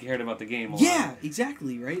they cared about the game a lot. Yeah,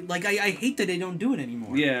 exactly, right? Like, I hate that they don't do it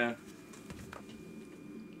anymore. Yeah.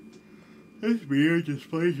 This mirror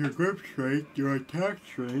displays your grip strength, your attack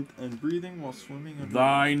strength, and breathing while swimming under.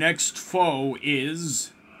 Thy next foe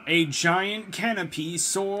is a giant canopy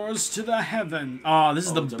soars to the heaven. Oh, this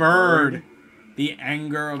is the it's a bird. bird. The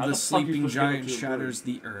anger of How the the fuck are you sleeping supposed to get giant to a bird? shatters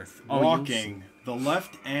the earth. Oh, Walking. The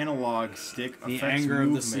left analog stick The affects anger of the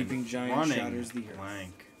movement. sleeping giant Running, shatters the earth.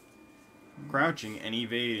 blank. Crouching and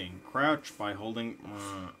evading. Crouch by holding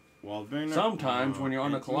while being Sometimes when you're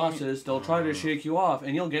on a Colossus, they'll try to shake you off,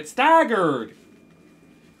 and you'll get staggered.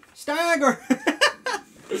 Staggered!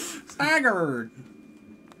 Staggered!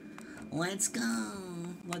 Let's go.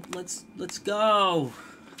 Let's go.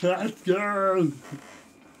 Let's go.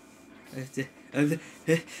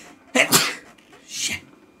 Shit.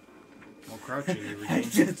 While crouching, you regain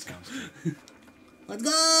constant. Let's go.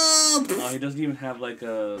 Oh, he doesn't even have like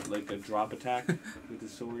a drop attack with the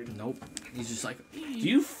sword. Nope. He's just like. Do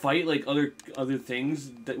you fight like other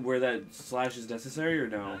things where that slash is necessary or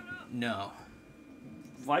no? No.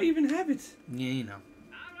 Why even have it? Yeah, you know.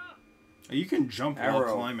 You can jump while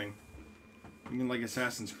Arrow. climbing. You can like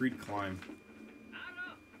Assassin's Creed climb.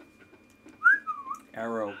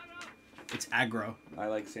 Arrow. It's aggro. I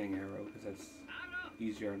like saying arrow because that's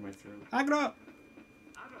easier on my throat. Aggro.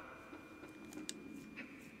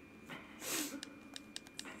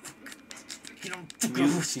 Get on, Can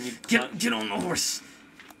you get on the horse.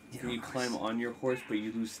 Can you climb on your horse but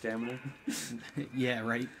you lose stamina? Yeah,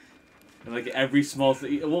 right. And like every small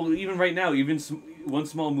thing, well, even right now, even one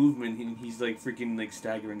small movement, he's like freaking like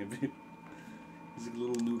staggering a bit. He's like a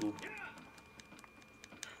little noodle.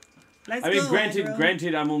 Let's I mean, go,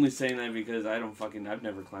 granted, I'm only saying that because I've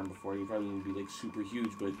never climbed before. You probably would be like super huge,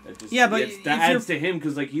 but that just that adds to him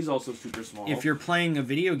because like he's also super small. If you're playing a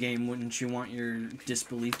video game, wouldn't you want your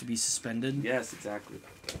disbelief to be suspended? Yes, exactly.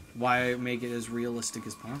 Why make it as realistic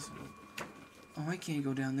as possible? Oh, I can't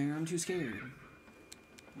go down there. I'm too scared.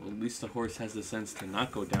 Well, at least the horse has the sense to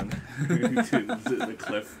not go down to the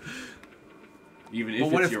cliff. Even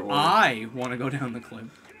if What it's if your order. I want to go down the cliff?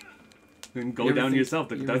 Then go down yourself.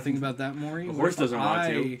 You ever think about that, Maury? The horse doesn't want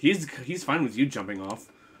to. He's fine with you jumping off.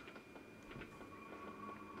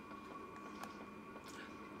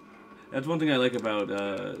 That's one thing I like about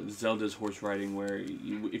Zelda's horse riding, where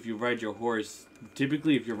if you ride your horse,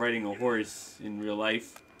 typically if you're riding a horse in real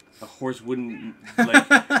life, a horse wouldn't like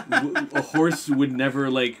a horse would never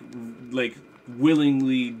like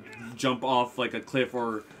willingly jump off like a cliff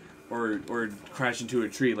or crash into a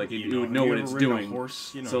tree. Like it would know what it's doing.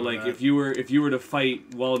 Horse, So like if you were to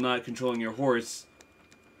fight while not controlling your horse,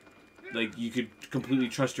 like you could completely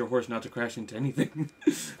trust your horse not to crash into anything.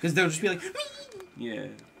 Because they'll just be like, Yeah.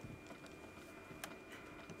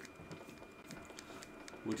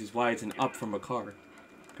 Which is why it's an up from a car.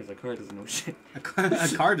 Because a car doesn't know shit. a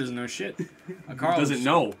car doesn't know shit. A car It doesn't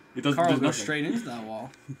know. It doesn't car will do go nothing. straight into that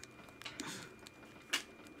wall.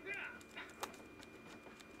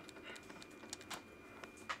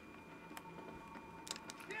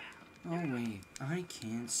 Oh wait, I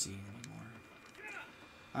can't see anymore.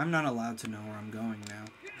 I'm not allowed to know where I'm going now.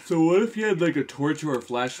 So what if you had like a torch or a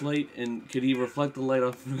flashlight and could he reflect the light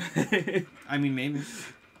off of it? I mean, maybe.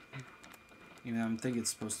 You know, I think it's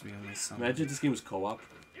supposed to be only some. Imagine if this game was co-op.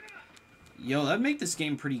 Yo, that'd make this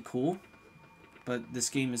game pretty cool. But this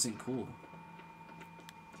game isn't cool.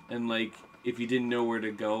 And like, if you didn't know where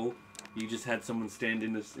to go, you just had someone stand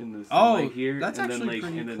in this Oh, light here. that's and actually then, like,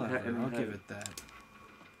 pretty and then clever. I'll give it that.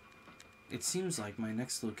 It seems like my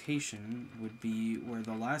next location would be where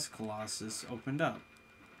the last Colossus opened up.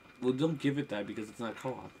 Well, don't give it that because it's not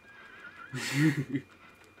co-op.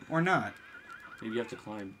 Or not. Maybe you have to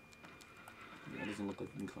climb. That doesn't look like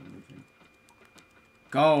you can climb anything.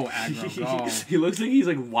 Go, aggro, go. He looks like he's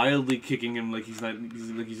like wildly kicking him, like he's not.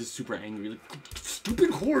 He's just super angry. Like, stupid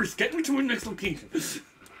horse, get me to my next location.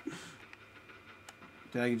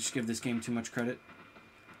 Did I just give this game too much credit?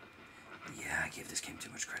 Yeah, I gave this game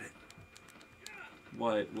too much credit.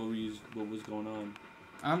 What? What was going on?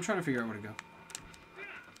 I'm trying to figure out where to go.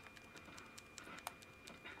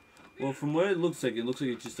 Well, from what it looks like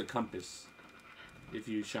it's just a compass. If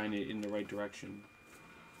you shine it in the right direction.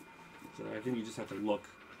 So I think you just have to look.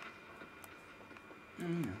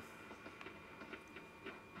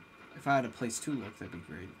 If I had a place to look, that'd be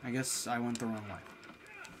great. I guess I went the wrong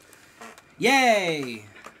way. Yay!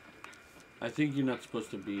 I think you're not supposed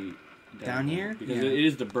to be down here? Because Yeah. it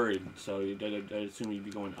is the bird, so I assume you'd be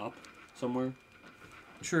going up somewhere.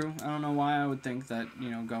 True. I don't know why I would think that, you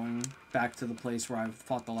know, going back to the place where I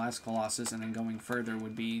fought the last Colossus and then going further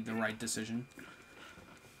would be the right decision.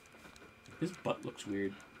 His butt looks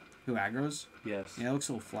weird. Who, aggro's? Yes. Yeah, it looks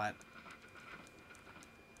a little flat.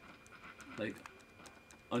 Like,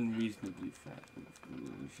 unreasonably fat.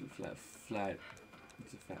 Flat.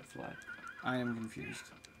 It's a fat flat. I am confused.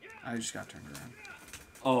 I just got turned around.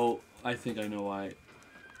 Oh, I think I know why.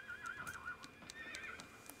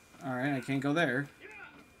 Alright, I can't go there.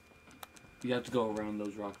 You have to go around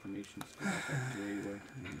those rock formations to get back to where you were.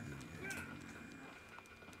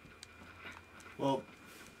 Well,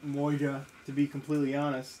 Moija, to be completely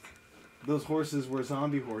honest, those horses were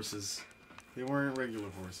zombie horses. They weren't regular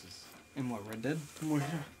horses. In what, Red Dead?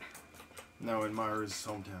 Moija. No, in Myra's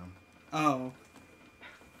hometown. Oh.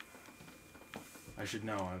 I should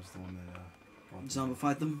know. I was the one that brought them.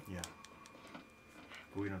 Zombified them? Yeah.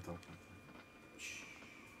 But we don't talk about that.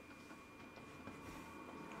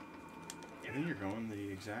 I think you're going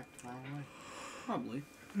the exact wrong way. Probably.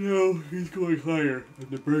 No, he's going higher, and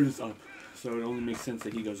the bird is up. So it only makes sense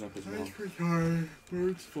that he goes up as well. That's pretty high.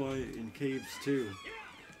 Birds fly in caves too.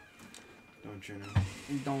 Don't you know?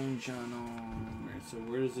 Don't you know? Alright, so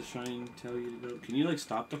where does the shine tell you to go? Can you, like,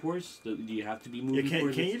 stop the horse? Do you have to be Yeah, moving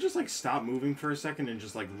can't you just like stop moving for a second and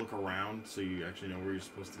just like look around so you actually know where you're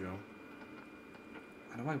supposed to go?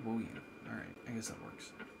 How do I woo you? Alright, I guess that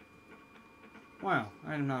works. Wow,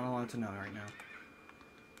 I am not allowed to know right now.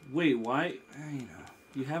 Wait, why? You know.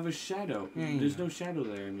 You have a shadow. Yeah, There's no shadow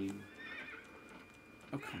there, I mean.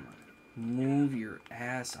 Oh, come on. Move your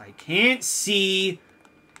ass. I can't see.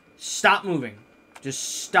 Stop moving.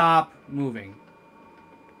 Just stop moving.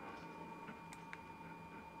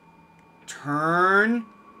 Turn.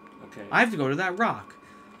 Okay. I have to go to that rock.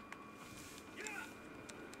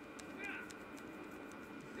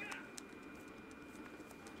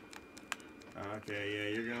 Okay,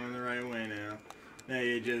 yeah, you're going the right way now. Now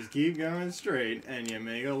you just keep going straight and you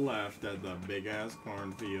make a left at the big ass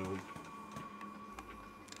cornfield.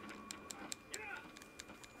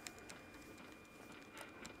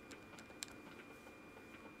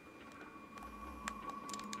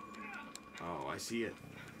 Oh, I see it.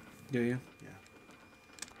 Do you? Yeah.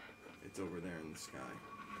 It's over there in the sky.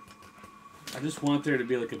 I just want there to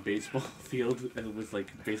be like a baseball field with like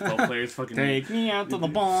baseball players fucking. Take me out to the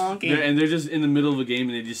bonk. And they're just in the middle of a game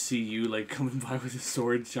and they just see you like coming by with a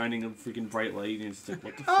sword shining a freaking bright light and it's like,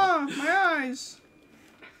 what the fuck? Oh, my eyes.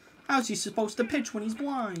 How's he supposed to pitch when he's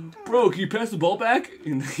blind? Bro, can you pass the ball back?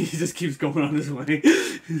 And he just keeps going on his way.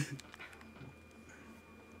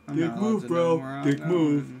 Dick move, bro. Dick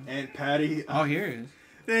move. Aunt Patty. Oh, here it is.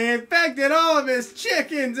 They infected all of his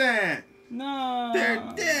chickens, Aunt! No.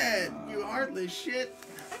 They're dead, you heartless shit.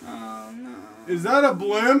 Oh, no. Is that a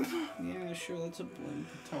blimp? Yeah, sure, that's a blimp.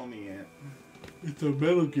 Tell me, Aunt. It's a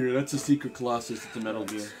Metal Gear. That's a secret Colossus. It's a Metal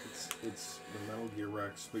Gear. It's the Metal Gear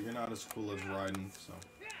Rex, but you're not as cool as Raiden, so.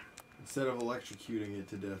 Instead of electrocuting it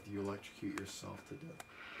to death, you electrocute yourself to death.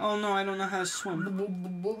 Oh, no, I don't know how to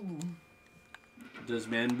swim. Does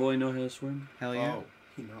Man-Boy know how to swim? Hell yeah. Oh,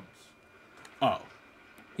 he knows. Oh.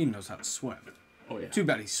 He knows how to swim. Oh, yeah. Too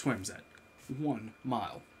bad he swims at 1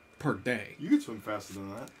 mile per day. You can swim faster than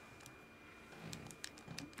that.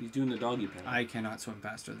 He's doing the doggy paddle. I cannot swim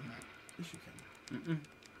faster than that. Yes, you can.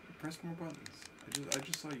 Press more buttons. I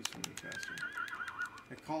just saw you swimming faster.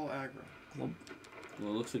 I call aggro. Well, it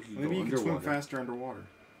looks like you Maybe go you can underwater. swim faster underwater.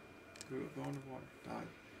 Go underwater. Dive.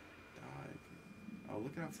 Oh,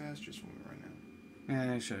 look at how fast you're swimming right now.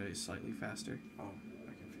 Actually, slightly faster. Oh,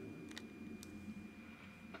 I can feel it.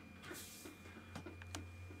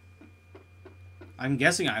 I'm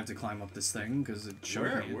guessing I have to climb up this thing because it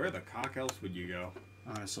showed me. Where the cock else would you go?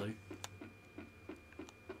 Honestly.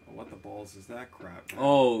 Oh, what the balls is that crap? Man?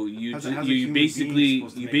 Oh, you How's a human you being basically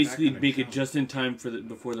supposed to you make basically that kind of make it jump? just in time for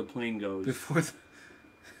before the plane goes. Before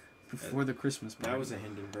the Christmas party. That was a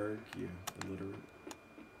Hindenburg, you illiterate.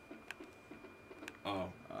 Oh.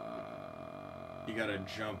 You gotta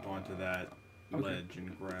jump onto that ledge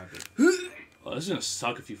and grab it. Oh, this is gonna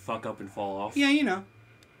suck if you fuck up and fall off. Yeah, you know.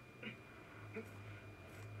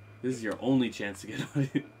 This is your only chance to get on it.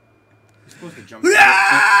 You're supposed to jump.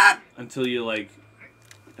 until you like,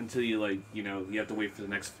 you know, you have to wait for the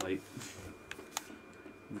next flight.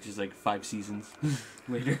 which is like 5 seasons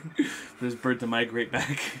later for this bird to migrate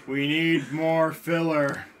back. We need more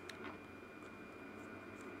filler.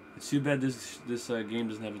 It's too bad this game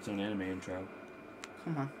doesn't have its own anime intro.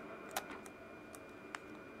 Come on.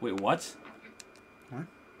 Wait, what? What?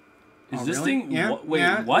 Is Oh, this really? thing? Yeah. Wait,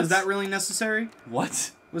 yeah. what? Was that really necessary?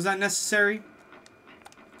 What? Was that necessary?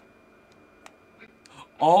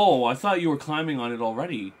 Oh, I thought you were climbing on it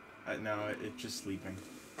already. No, it's just sleeping.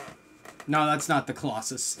 No, that's not the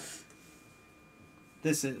Colossus.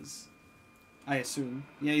 This is. I assume.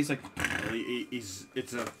 Yeah, he's like...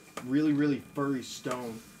 It's a really, really furry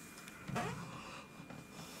stone.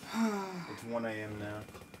 It's 1 a.m. now.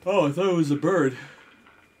 Oh, I thought it was a bird.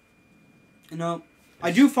 No.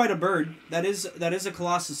 I do fight a bird. That is a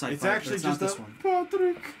Colossus I It's fight, actually but it's just not this one.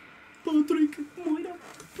 Patrick.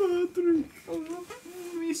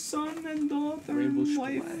 My son and daughter Rainbow and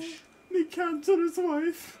wife. Splash. He captured his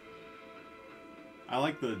wife. I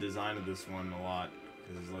like the design of this one a lot.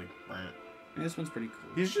 Because it's like... Yeah, this one's pretty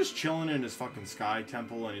cool. He's just chilling in his fucking sky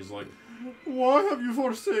temple and he's like, why have you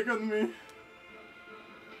forsaken me?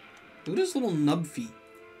 Look at his little nub feet.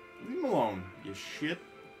 Leave him alone, you shit.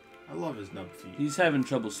 I love his nub feet. He's having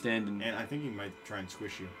trouble standing. And I think he might try and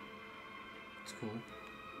squish you. It's cool.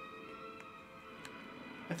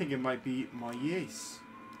 I think it might be my yes.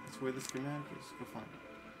 That's where the schematic is. Go find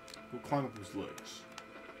it. Go climb up his legs.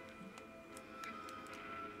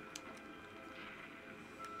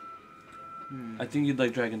 I think you'd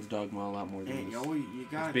like Dragon's Dogma a lot more than And this. yo, you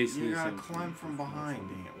gotta basically the gotta same climb thing. from behind.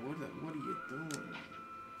 Dang it. What are you doing?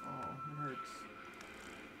 Oh, it hurts.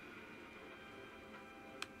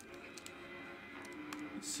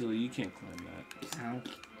 Silly, you can't climb that. Ow.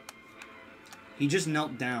 He just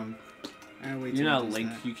knelt down. Wait You're till not he does Link.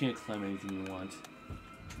 that. You can't climb anything you want.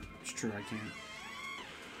 It's true, I can't.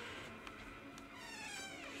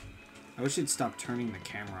 I wish he'd stop turning the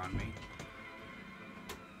camera on me.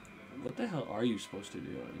 What the hell are you supposed to do?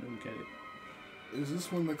 I don't get it. Is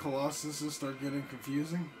this when the Colossuses start getting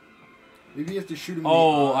confusing? Maybe you have to shoot him in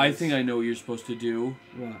Oh, the I eyes. think I know what you're supposed to do.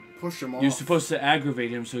 What? Push him off. You're supposed to aggravate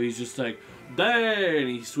him, so he's just like, "Dang!" And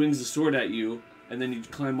he swings the sword at you, and then you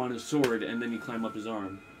climb on his sword, and then you climb up his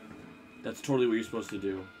arm. That's totally what you're supposed to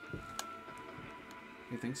do.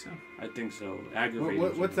 You think so? I think so. Aggravate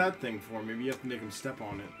him. What's that thing for? Maybe you have to make him step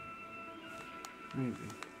on it. Maybe.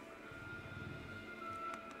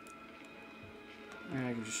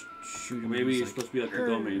 I can just shoot Or him. maybe and you're he's supposed to be like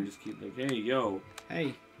Kagome and just keep like, "Hey, yo."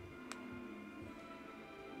 Hey.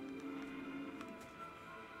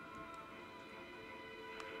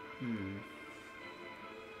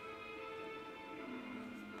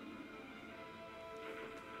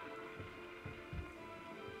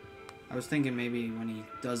 I was thinking maybe when he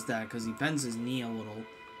does that, because he bends his knee a little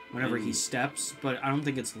whenever he steps, but I don't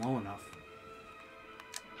think it's low enough.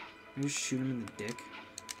 Maybe just shoot him in the dick.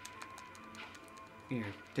 Here,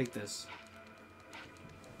 take this.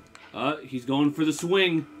 He's going for the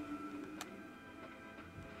swing.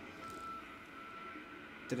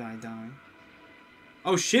 Did I die?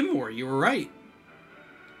 Oh, Shimmore, you were right.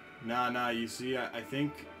 Nah, you see, I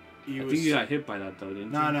think he I was... think you got hit by that though, didn't you?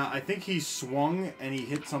 Nah, I think he swung and he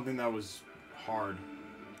hit something that was hard.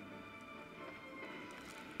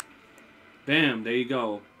 Bam! There you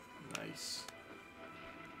go. Nice.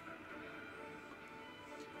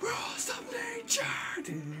 Rules of nature.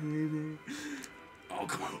 Oh,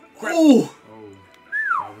 come on. Oh!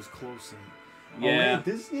 That was close. Yeah. Oh, wait,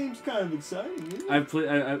 this game's kind of exciting, isn't it? I've played.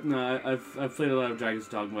 I've played a lot of Dragon's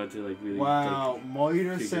Dogma to like really. Wow,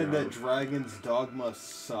 Moira figure said that out. Dragon's Dogma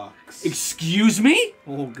sucks. Excuse me?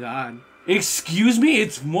 Oh, God. Excuse me?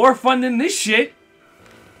 It's more fun than this shit.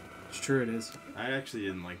 It's true, it is. I actually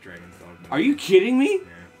didn't like Dragon's Dogma. Are you kidding me? Yeah.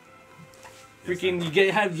 Freaking, you can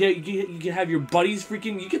have your buddies.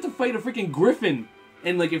 Freaking, you get to fight a freaking griffin,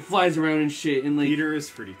 and like it flies around and shit, and like. Peter is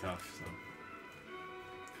pretty tough,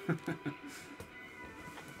 so.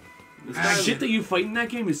 The shit that you fight in that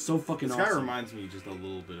game is so fucking This awesome. guy reminds me just a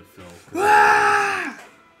little bit of Phil.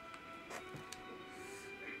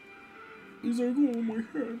 He's like, oh, my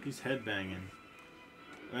head. He's headbanging.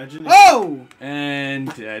 Imagine. Oh!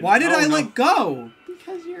 And dead. Why did Oh, I no. let go?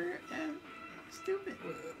 Because you're stupid.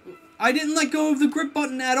 I didn't let go of the grip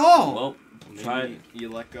button at all. Well, try. Maybe you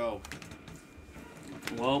let go.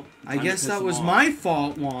 Well, I time to guess piss that him was off. my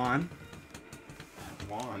fault, Juan.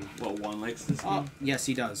 Juan. What, Juan likes this game? Yes,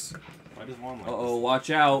 he does. Why does Juan like Uh-oh, watch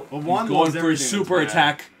out. Well, He's Juan going loves for a everything super that's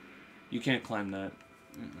bad. attack. You can't climb that.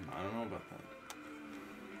 this? I don't know about that.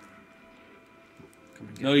 Come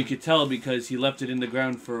and get No, me. you could tell because he left it in the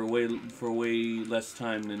ground for way less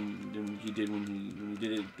time than he did when he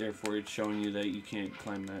did it. Therefore, it's showing you that you can't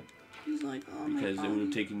climb that. He's like, oh my Because it would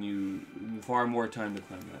have taken you far more time to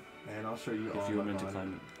climb that. And I'll show you If you were meant to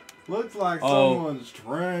climb it. Looks like Oh. someone's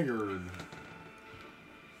triggered.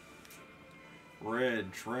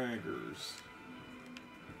 Red triggers.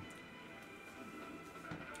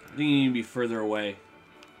 I think you need to be further away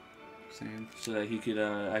Same. so that he could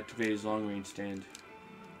activate his long range stand.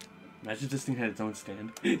 Imagine if this thing had its own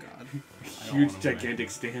stand. Oh God. Huge, gigantic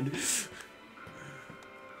stand.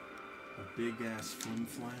 A big ass flim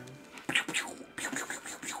flam.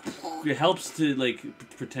 It helps to like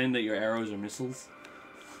pretend that your arrows are missiles.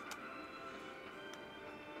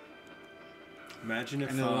 Imagine if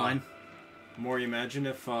End of the line. Maury, imagine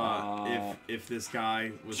if this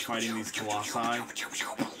guy was fighting these colossi.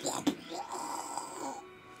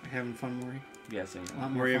 Having fun, Maury? Yeah, same. A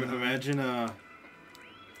lot more Maury, fun than imagine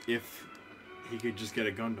if he could just get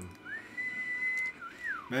a Gundam.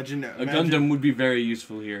 Imagine A Gundam would be very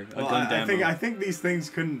useful here. A Well, Gundam. I think these things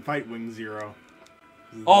couldn't fight Wing Zero.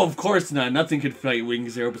 Oh, of course not. Nothing could fight Wing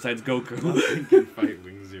Zero besides Goku. Nothing can fight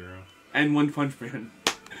Wing Zero. And One Punch Man.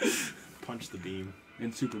 Punch the beam.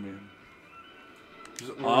 And Superman.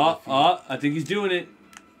 Just order the I think he's doing it.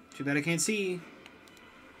 Too bad I can't see.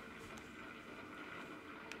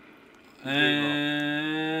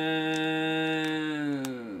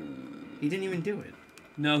 He didn't even do it.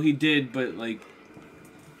 No, he did, but like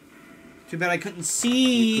Too bad I couldn't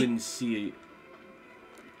see. you couldn't see it.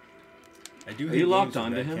 I do Are hate you locked games with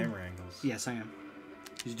onto bad him? camera angles. Yes, I am.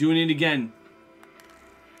 He's doing it again.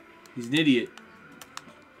 He's an idiot.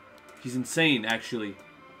 He's insane, actually.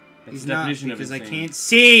 That's He's the not definition because of I insane. can't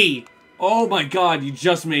see. Oh my God! You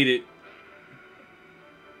just made it.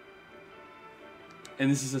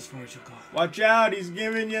 And this is as far as you'll go. Watch out, he's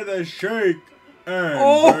giving you the shake. And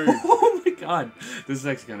Oh, bake. oh my God! This is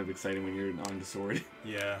actually kind of exciting when you're on the sword.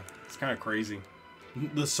 Yeah, it's kind of crazy.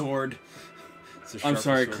 The sword. It's the I'm sharpest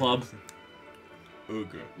sorry, sword club. I've seen.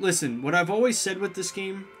 Okay. Listen, what I've always said with this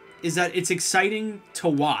game is that it's exciting to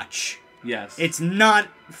watch. Yes. It's not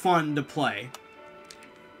fun to play.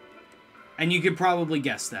 And you could probably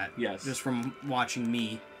guess that. Yes. Just from watching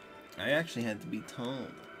me. I actually had to be told.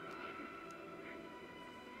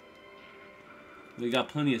 We got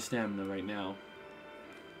plenty of stamina right now.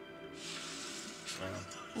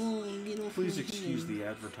 Please excuse the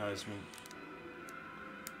advertisement.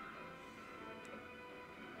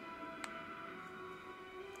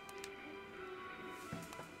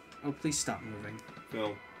 Oh, please stop moving.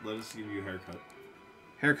 Phil, let us give you a haircut.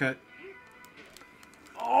 Haircut.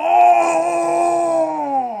 Oh,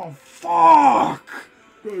 fuck!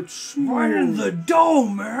 That's Right in the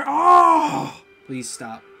dome, man! Oh! Please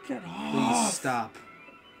stop. Get Please off! stop.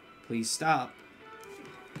 Please stop.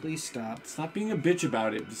 Please stop. Stop being a bitch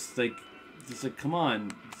about it. Just like, come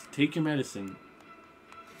on. Just take your medicine.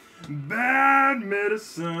 bad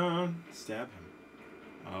medicine. Stab him.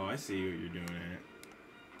 Oh, I see what you're doing in it.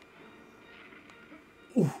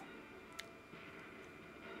 Ooh.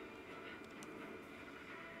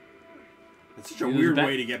 It's such a It was weird ba-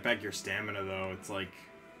 way to get back your stamina, though. It's like,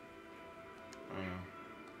 I don't know.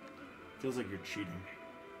 Feels like you're cheating.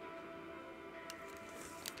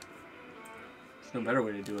 There's no better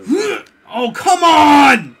way to do it. Oh, come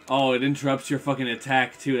on! Oh, it interrupts your fucking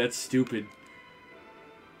attack, too. That's stupid.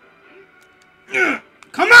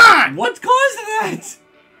 Come on! What caused that?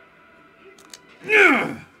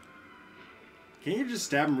 Can you just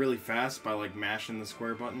stab him really fast by, like, mashing the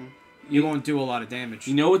square button? You won't do a lot of damage.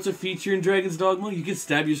 You know what's a feature in Dragon's Dogma? You can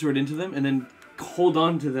stab your sword into them and then hold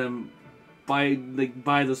on to them by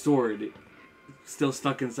the sword, still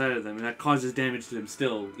stuck inside of them, and that causes damage to them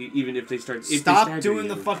still, even if they start. If they Stop stab doing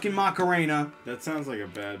you. the fucking Macarena. That sounds like a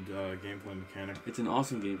bad gameplay mechanic. It's an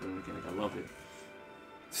awesome gameplay mechanic. I love it.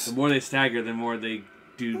 The more they stagger, the more they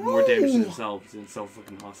do more damage to themselves, and it's so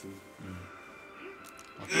fucking awesome.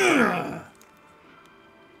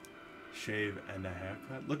 Shave and a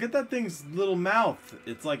haircut. Look at that thing's little mouth.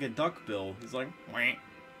 It's like a duck bill. He's like, wah.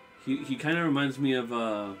 He kind of reminds me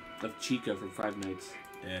of Chica from Five Nights.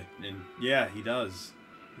 Yeah, and yeah, he does.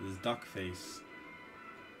 His duck face.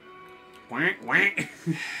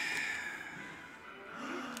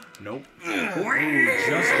 Nope. Ooh,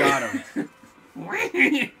 just got him.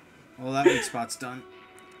 Well, that weak spot's done.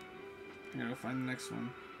 I gotta find the next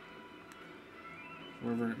one.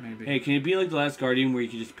 Wherever it may be. Hey, can it be like The Last Guardian where you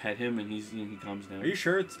can just pet him and he calms down? Are you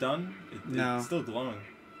sure it's done? No. It's still glowing.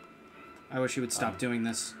 I wish you would stop doing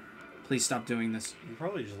this. Please stop doing this. You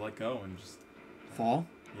probably just let go and just... Fall?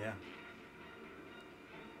 Yeah.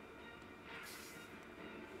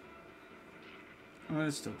 Oh,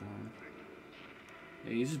 it's still glowing.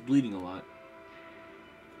 Yeah, he's just bleeding a lot.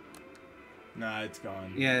 Nah, it's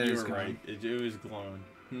gone. Yeah, it you is were gone. right. It was glowing.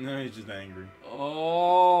 No, he's just angry.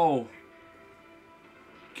 Oh!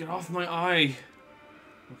 Get off my eye!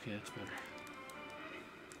 Okay, that's better.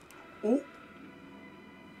 Oh!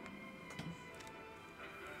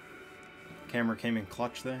 Camera came in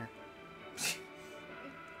clutch there.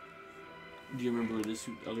 Do you remember where this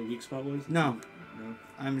other weak spot was? No. No.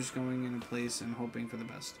 I'm just going in a place and hoping for the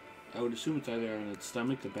best. I would assume it's either on its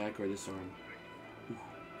stomach, the back, or this arm. Ooh.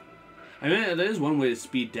 I mean, that is one way to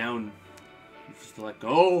speed down. Just to let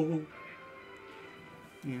go.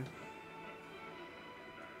 Yeah.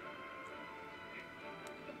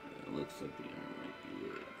 Looks like the arm might be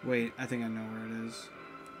it. Wait, I think I know where it is.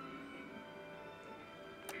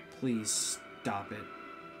 Please stop it.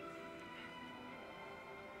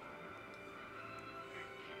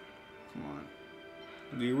 Come on.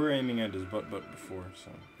 You were aiming at his butt before,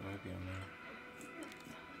 so it might be on there.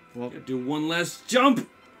 Well, Gotta do one last jump!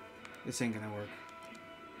 this ain't gonna work.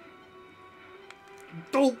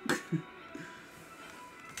 Don't!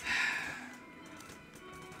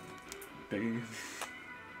 Bang.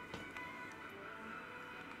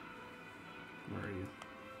 Where are you?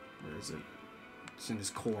 Where is it? It's in his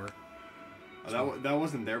core. Oh, that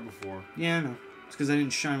wasn't there before. Yeah, I know. It's because I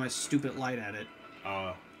didn't shine my stupid light at it.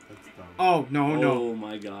 That's dumb. Oh, no, no. Oh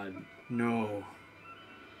my god. No.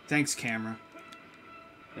 Thanks, camera.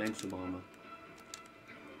 Thanks, Obama.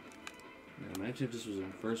 Now, imagine if this was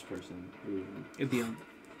in first person. It'd be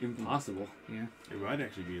Impossible. yeah. It might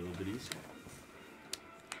actually be a little bit easier.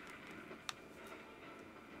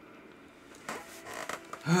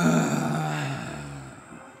 I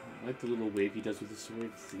like the little wave he does with the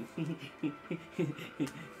sword. See?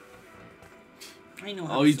 I know.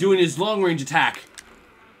 Oh, he's doing his long range attack.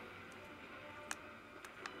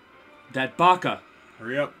 That baka.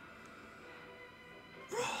 Hurry up.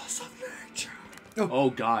 Oh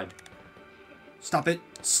god. Stop it!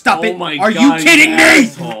 Stop it! Oh my Are god. you kidding me?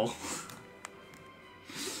 Asshole.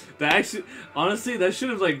 That actually, honestly, that should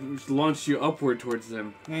have like launched you upward towards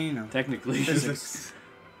them. Yeah, you know. Technically. Physics.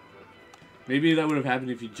 Maybe that would have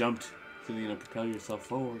happened if you jumped to, propel yourself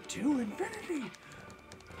forward to infinity.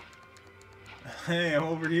 Hey, I'm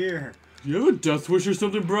over here. You have a death wish or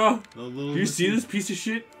something, bro? Do Do you see this piece of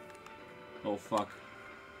shit? Oh fuck.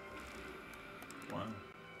 Wow.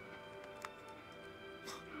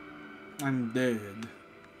 I'm dead.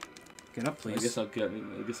 Get up, please. I guess I'll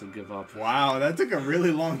give up. Wow, that took a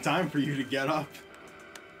really long time for you to get up.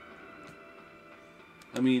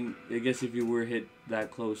 I mean, I guess if you were hit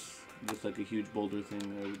that close with like a huge boulder thing,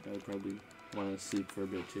 I would probably want to sleep for a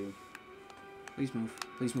bit too. Please move.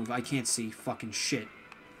 Please move. I can't see fucking shit.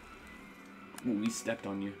 Ooh, we stepped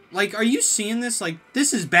on you. Like, are you seeing this? Like,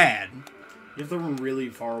 this is bad. You have to run really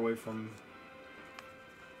far away from...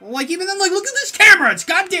 Like, even then, like, look at this camera! It's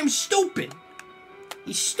goddamn stupid!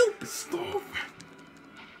 He's stupid. Stop.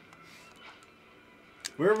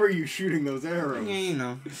 Where were you shooting those arrows? Yeah, you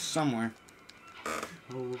know, somewhere.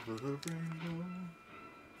 Over the rainbow.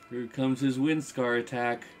 Here comes his wind scar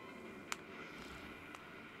attack.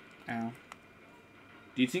 Ow.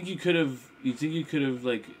 Do you think you could have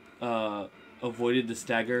like avoided the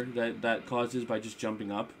stagger that causes by just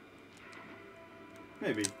jumping up?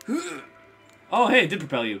 Maybe. Oh, hey, it did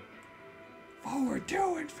propel you. Forward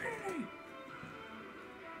to infinity!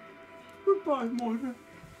 Goodbye, Moira.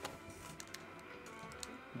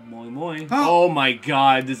 Moi moi. Oh. Oh my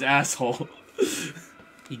god, this asshole.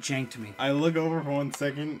 He janked me. I look over for 1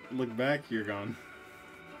 second, look back, you're gone.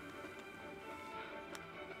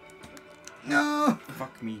 No!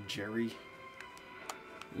 Fuck me, Jerry.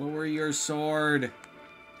 Lower your sword.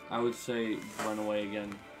 I would say run away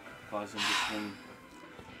again. Cause him to swing.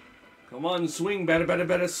 Come on, swing,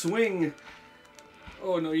 better, swing.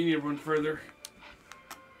 Oh no, you need to run further.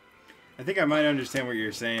 I think I might understand what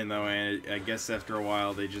you're saying, though, and I guess after a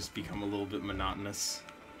while they just become a little bit monotonous.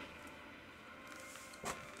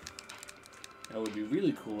 That would be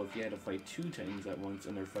really cool if you had to fight 2 Titans at once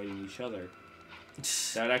and they're fighting each other.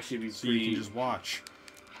 That'd actually be So pretty... you can just watch.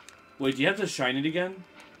 Wait, do you have to shine it again?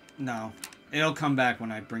 No. It'll come back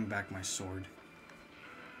when I bring back my sword.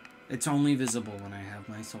 It's only visible when I have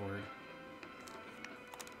my sword.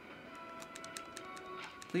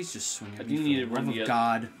 Please just swing I at think me you need for to the run love the of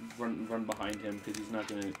God. Run behind him because he's not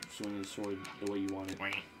gonna swing his sword the way you want it.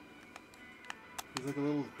 He's like a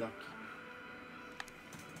little duck.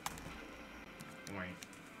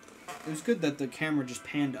 It was good that the camera just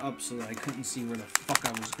panned up so that I couldn't see where the fuck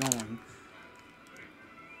I was going.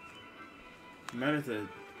 You might have to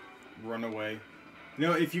run away. You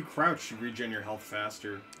know, if you crouch, you regen your health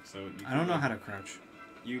faster. So you I don't know how to crouch.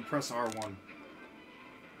 You press R1.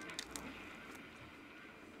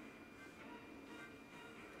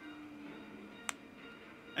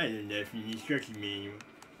 I didn't know from the instruction manual.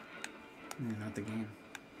 Not the game.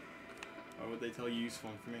 Why would they tell you useful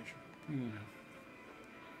information?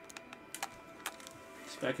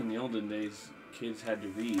 It's back in the olden days, kids had to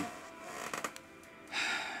read.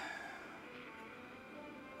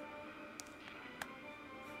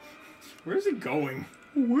 Where's it going?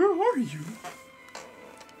 Where are you?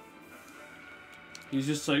 He's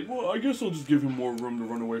just like, well, I guess I'll just give him more room to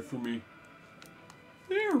run away from me.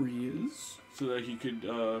 There he is. So that he could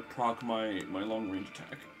proc my long-range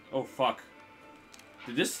attack. Oh, fuck.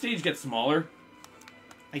 Did this stage get smaller?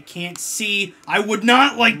 I can't see. I would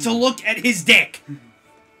not like to look at his dick.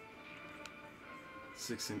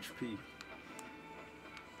 6-inch peak.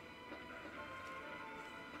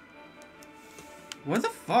 What the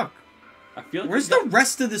fuck? I feel like Where's the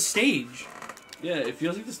rest of the stage? Yeah, it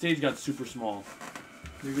feels like the stage got super small.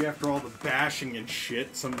 Maybe after all the bashing and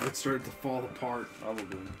shit, some of it started to fall apart.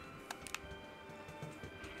 Probably.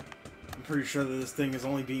 I'm pretty sure that this thing is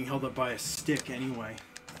only being held up by a stick anyway.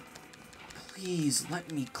 Please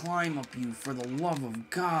let me climb up you for the love of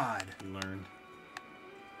God. He learned.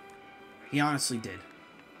 He honestly did.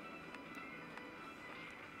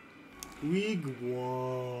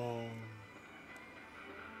 Wigwam.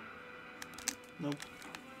 Nope.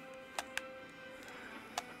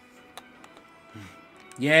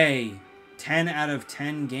 Yay. 10 out of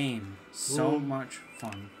 10 game. So Whoa. much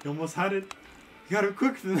fun. You almost had it. You got it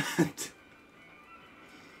quicker than that.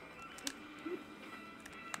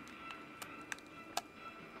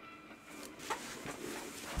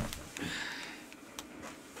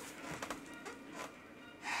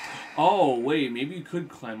 Oh, wait, maybe you could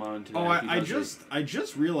climb onto that. Oh, if he I does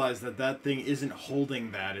just realized that thing isn't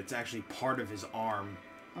holding that. It's actually part of his arm.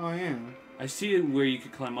 Oh, yeah. I see it where you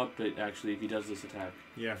could climb up it, actually, if he does this attack.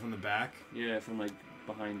 Yeah, from the back. Yeah, from, like,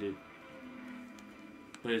 behind it.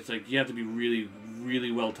 But it's like, you have to be really,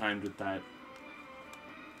 really well timed with that.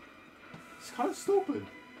 It's kind of stupid.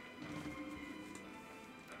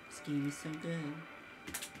 This game is so good.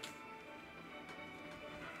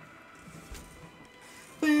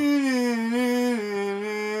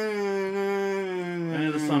 Any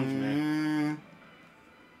of the songs, man.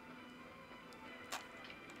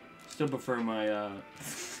 Still prefer my,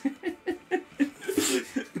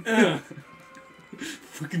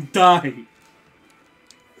 fucking die.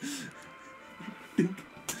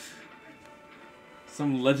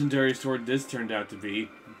 Some legendary sword this turned out to be.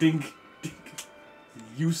 Dink, dink.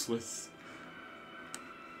 Useless.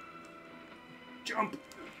 Jump.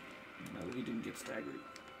 No, he didn't get staggered.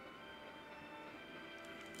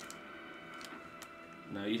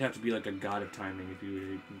 No, you'd have to be like a god of timing if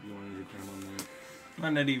you wanted to turn on that.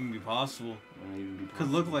 Might not even be possible. Might not even be Could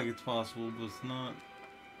look like it's possible, but it's not.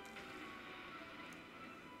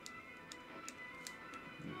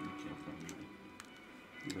 You can't find it.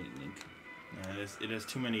 You wait, Link. Yeah, it has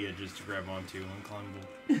too many edges to grab onto. Unclimbable.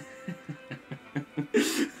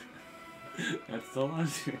 That's the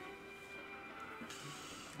logic.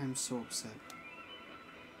 I'm so upset.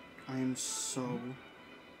 I am so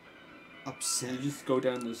upset. You just go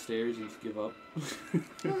down the stairs and just give up.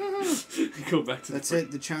 Go back to That's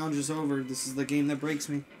it. The challenge is over. This is the game that breaks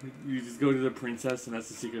me. You just go to the princess and that's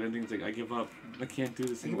the secret ending. It's like, I give up. I can't do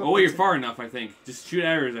this anymore. up. Oh, wait, you're far enough, I think. Just shoot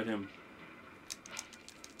arrows at him.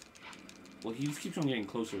 Well, he just keeps on getting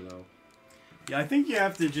closer, though. Yeah, I think you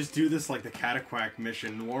have to just do this like the Cataquack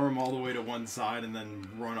mission. Lure him all the way to one side and then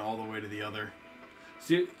run all the way to the other.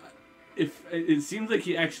 See, if it seems like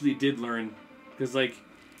he actually did learn, because like,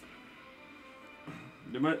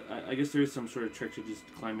 there might, I guess there is some sort of trick to just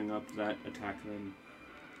climbing up that attack then.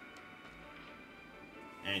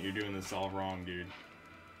 And you're doing this all wrong, dude.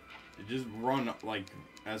 You just run like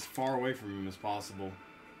as far away from him as possible.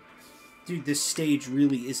 Dude, this stage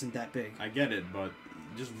really isn't that big. I get it, but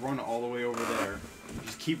just run all the way over there.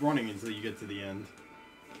 Just keep running until you get to the end.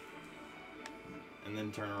 And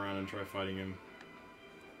then turn around and try fighting him.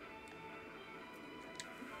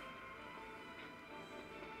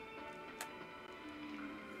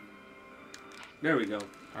 There we go.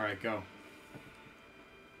 Alright, go.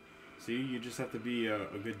 See, you just have to be a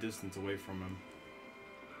good distance away from him.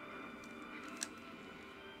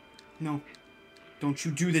 No. Don't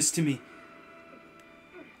you do this to me.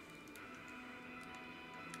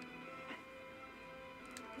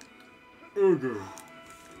 Urger.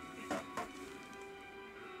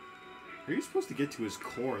 Are you supposed to get to his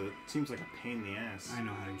core? That seems like a pain in the ass. I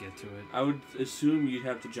know how to get to it. I would assume you'd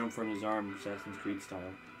have to jump from his arm, Assassin's Creed style.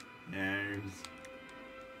 And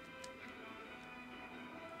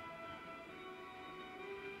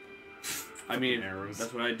I mean, arrows.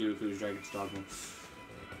 that's what I'd do if it was Dragon's Dogma.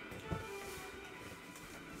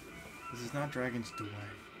 This is not Dragon's Duet.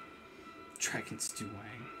 Dragon Stew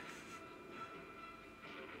Wang.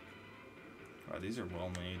 Wow, these are well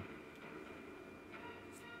made.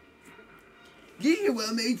 These are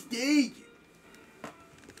well made steaks.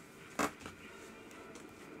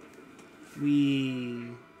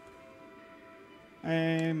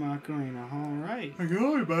 Hey, Macarena, alright. I can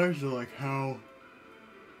only imagine, like, how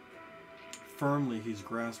firmly he's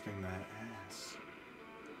grasping that ass.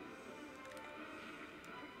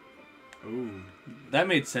 Ooh. That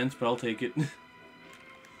made sense, but I'll take it.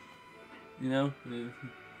 You know?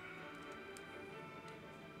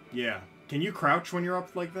 Yeah. Can you crouch when you're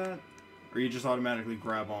up like that? Or you just automatically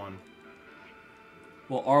grab on?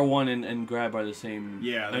 Well, R1 and grab are the same.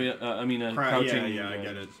 Yeah. I mean, crouching. Yeah, I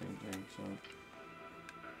get it. The same thing, so.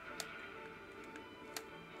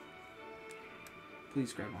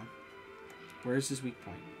 Please grab on. Where is his weak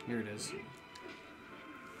point? Here it is.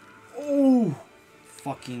 Oh!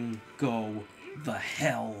 Fucking go the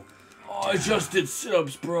hell. Oh, I just did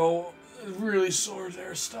sit-ups, bro. It's really sore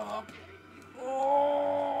there. Stop.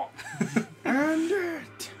 Oh! And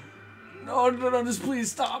it! No, just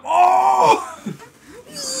please stop. Oh!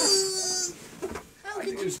 How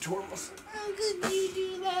could you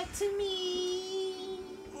do that to me?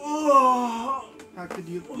 Oh! How could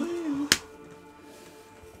you live?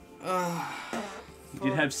 You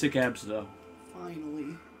did have sick abs, though.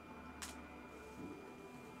 Finally.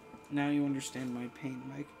 Now you understand my pain,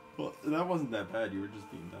 Mike. Well, that wasn't that bad. You were just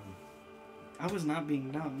being dumb. I was not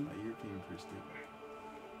being dumb. You're being pretty stupid.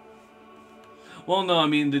 Well, no, I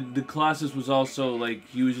mean, the Colossus was also, like,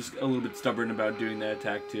 he was just a little bit stubborn about doing that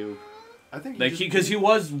attack, too. I think Like, because he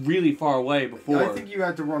was really far away before. I think you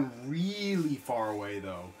had to run really far away,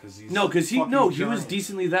 though. No, because he was giant.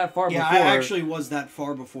 decently that far Yeah, before. I actually was that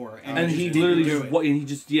far before. And he just literally didn't just, do it. and he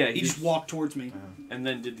just, yeah. He just walked towards me. And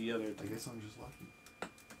then did the other I thing. guess I'm just lucky.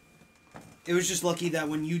 It was just lucky that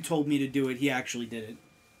when you told me to do it, he actually did it.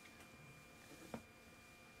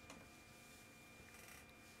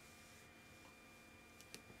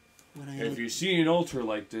 If you see an altar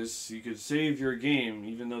like this, you could save your game,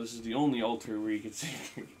 even though this is the only altar where you could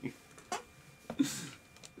save your game.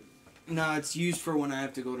 No, it's used for when I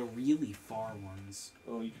have to go to really far ones.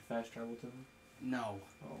 Oh, you can fast travel to them? No.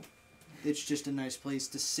 Oh. It's just a nice place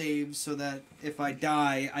to save so that if I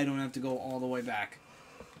die, I don't have to go all the way back.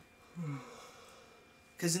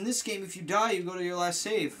 Because in this game, if you die, you go to your last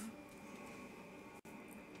save.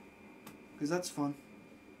 Because that's fun.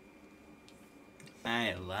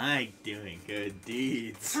 I like doing good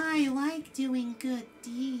deeds. I like doing good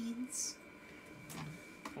deeds.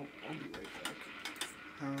 Oh, I'll be right back.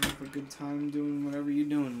 Have a good time doing whatever you're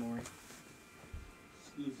doing, Maury.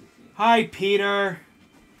 Excuse me. Hi, Peter.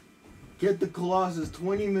 Get the Colossus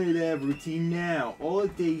 20-minute ab routine now. All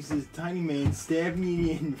it takes is Tiny Man stabbing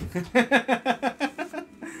you in.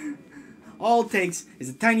 All it takes is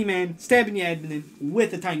a tiny man stabbing your abdomen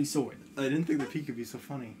with a tiny sword. I didn't think the P could be so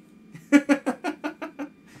funny.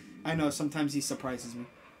 I know, sometimes he surprises me.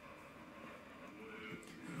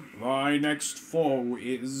 My next foe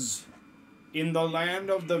is... In the land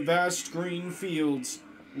of the vast green fields,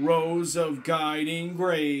 rows of guiding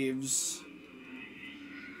graves.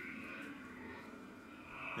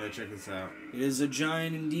 Yeah, check this out. It is a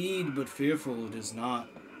giant indeed, but fearful it is not.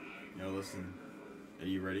 Yo, listen. Are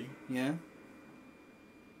you ready? Yeah?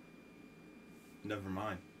 Never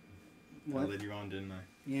mind. What? I led you on, didn't I?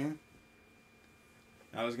 Yeah?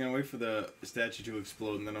 I was gonna wait for the statue to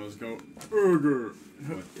explode, and then I was going, Burger!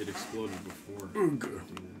 But it exploded before. Burger.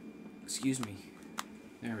 Excuse me.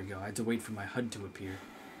 There we go. I had to wait for my HUD to appear.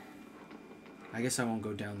 I guess I won't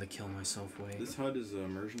go down the kill myself way. This HUD is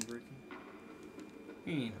immersion breaking?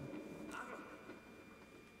 You know.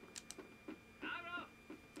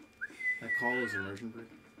 That call is immersion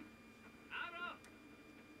breaking?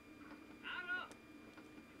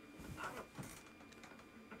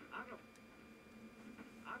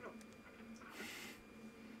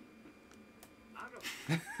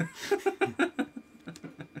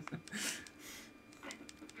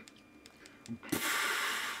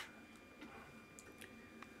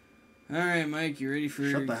 Alright, Mike, you ready for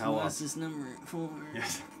Shut the hell up. Colossus number 4?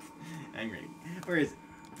 Yes. Angry. Where is it?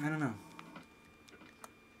 I don't know.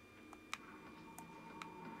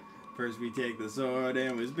 First we take the sword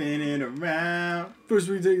and we spin it around. First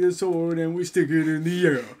we take the sword and we stick it in the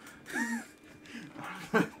air.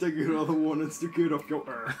 Take it all the one and stick it up your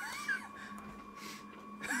ass.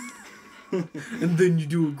 And then you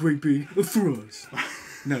do a great big thrust.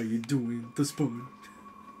 Now you're doing the spin.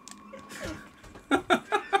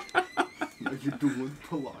 Like you're doing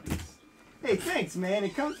Pilates. Hey, thanks, man.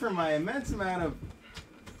 It comes from my immense amount of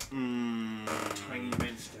Tiny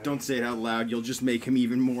mince. Don't say it out loud. You'll just make him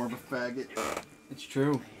even more of a faggot. It's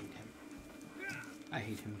true. I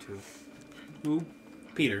hate him too. Who?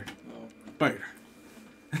 Peter. Oh. Peter.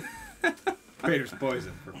 Peter's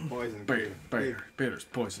poison for poison. Peter's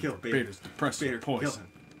poison. Kill Peter. Peter's depression. Peter, Poison.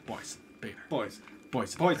 Poison. Peter. Poison.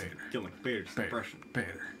 Poison. Poison. Peter. Killing Peter's depression.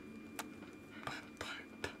 Peter.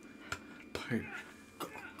 Peter.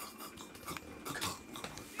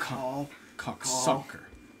 Call. Cocksucker.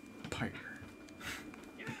 Peter.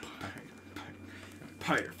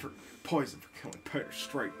 Peter for poison for killing Peter's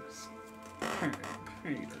straightness.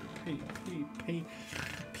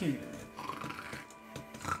 Peter.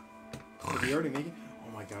 Did we already make it?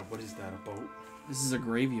 Oh my god, what is that, a boat? This is a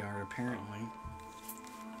graveyard, apparently.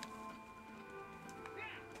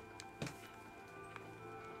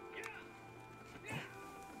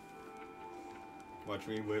 Watch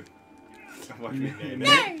me whip. Watch me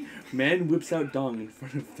name. Man whips out dong in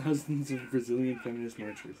front of thousands of Brazilian feminist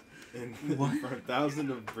marchers. In front of thousands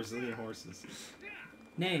of Brazilian horses.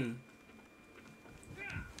 Nay.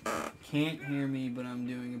 Can't hear me, but I'm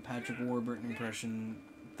doing a Patrick Warburton impression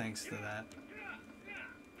thanks to that.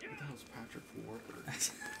 What the hell's Patrick Warburton?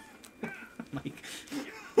 Mike.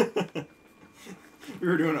 We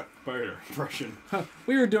were doing a fighter impression.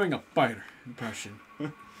 We were doing a biter impression.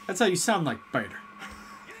 That's how you sound like biter.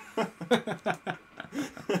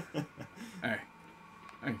 Hey.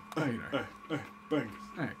 Hey, biter. Hey, bang.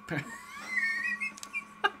 Hey,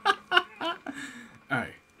 Hey,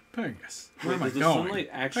 Pengus. Where Wait, am I does the going? sunlight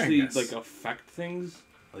actually Pengus. like affect things?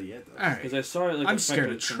 Oh yeah, it does. Hey, Because I saw it like. I'm affect scared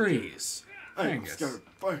of it some- trees. Hey, I'm Pengus. scared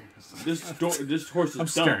of Pengus. This horse is I'm dumb.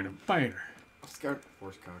 scared of biter. I'm scared of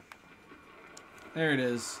horse cock. There it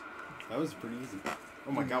is. That was pretty easy.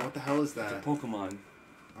 Oh my god, what the hell is It's a that? Pokemon.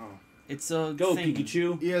 Oh. It's a Go thing.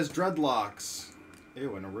 Pikachu. He has dreadlocks.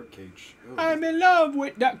 Ew, and a ribcage. Ew, I'm in love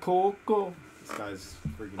with that Coco. this guy's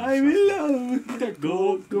freaking I'm in disgusting. love with the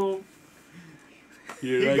go-go. He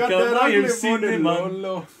Here I got come, that I am ugly Cinnamon.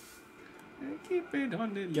 Lolo. Keep it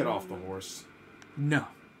on the Get low. off the horse. No.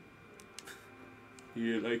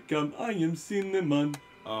 Here I come, I am Cinnamon.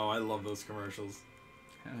 Oh, I love those commercials.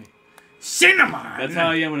 Cinnamon! That's how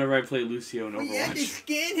I am whenever I play Lucio in Overwatch.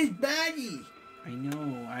 scan his body. I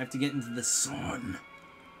know. I have to get into the sun.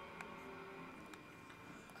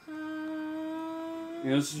 You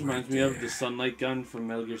know, this reminds me of the Sunlight Gun from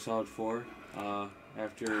Metal Gear Solid 4.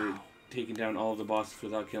 After taking down all of the bosses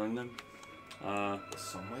without killing them. The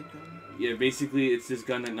sunlight gun? Yeah, basically it's this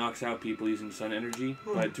gun that knocks out people using sun energy.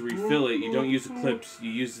 But to refill it, you don't use Eclipse,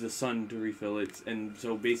 you use the sun to refill it. And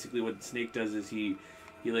so basically what Snake does is he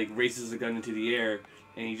like races the gun into the air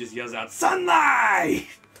and he just yells out, "Sunlight!"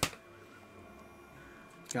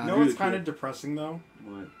 God, You know Really what's kind cool. of depressing though?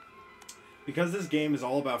 What? Because this game is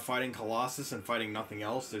all about fighting Colossus and fighting nothing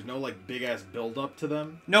else, there's no like big ass build up to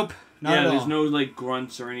them. Nope. Not Yeah, at there's all. no like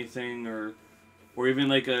grunts or anything or even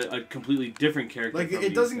like a completely different character. Like from it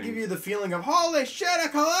these doesn't things. give you the feeling of holy shit, a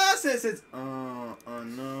Colossus. It's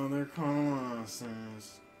another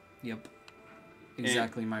Colossus. Yep.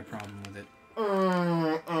 Exactly my problem with it.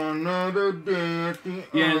 Another dirty.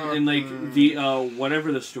 Yeah, and like the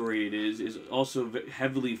whatever the story it is also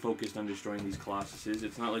heavily focused on destroying these Colossuses.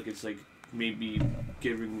 It's not like it's like maybe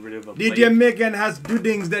getting rid of a The plague. Jamaican has two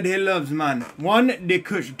things that he loves, man. One, the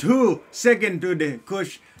kush. Two, second to the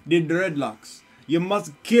kush, the dreadlocks. You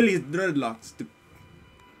must kill his dreadlocks to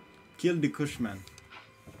kill the kush man.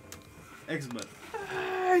 Excellent.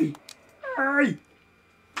 Hey! Hey!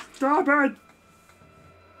 Stop it!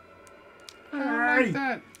 Hey!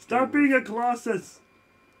 that. Stop being a Colossus!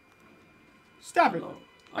 Stop it.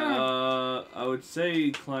 I would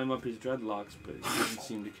say climb up his dreadlocks, but he doesn't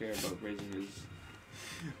seem to care about raising his...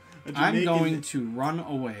 I'm going to run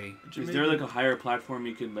away. Is there like a higher platform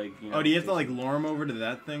you could like, you know... Oh, do you have to like lure him over to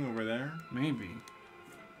that thing over there? Maybe.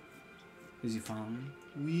 Is he following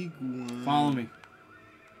me? We Follow me.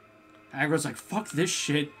 Aggro's like, fuck this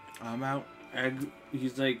shit. I'm out.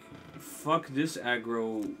 He's like, fuck this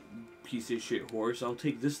aggro piece of shit horse. I'll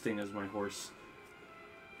take this thing as my horse.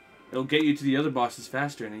 It'll get you to the other bosses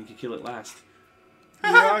faster, and then you can kill it last.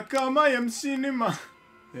 Here I come, I am cinema.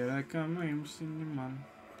 Here I come, I am Cinnamon.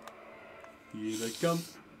 Here I come.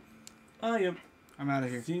 I am. I'm out of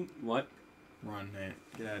here. What? Run, man.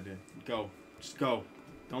 Get out of there. Go. Just go.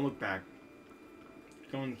 Don't look back.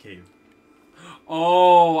 Go in the cave.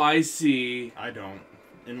 Oh, I see. I don't.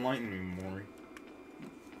 Enlighten me, Maury.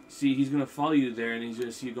 See, he's gonna follow you there, and he's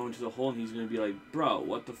gonna see you go into the hole, and he's gonna be like, "Bro,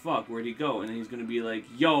 what the fuck? Where'd he go?" And then he's gonna be like,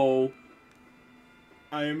 "Yo,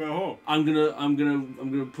 I am a hoe. I'm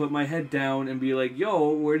gonna put my head down and be like, "Yo,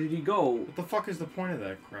 where did he go?" What the fuck is the point of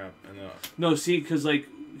that crap? No, see, because like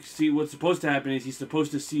see, what's supposed to happen is he's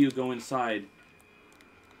supposed to see you go inside.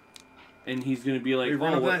 And he's gonna be like, Hey,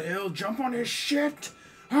 run oh, up that hill, jump on his shit!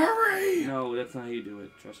 Hurry! no, that's not how you do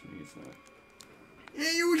it. Trust me, it's not.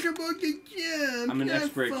 Yeah, you were supposed to jump. I'm an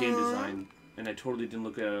expert at game design, and I totally didn't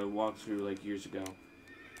look at a walkthrough like years ago.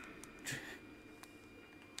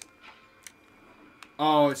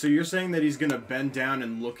 Oh, so you're saying that he's gonna bend down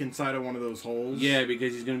and look inside of one of those holes? Yeah,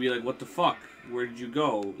 because he's gonna be like, what the fuck? Where did you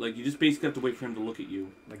go? Like, you just basically have to wait for him to look at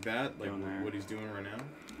you. Like that? Like Down there. what he's doing right now?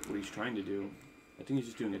 What he's trying to do. I think he's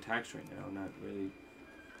just doing attacks right now, not really.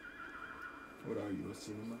 What are you, a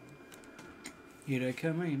cinema? Here I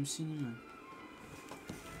come, I am cinema.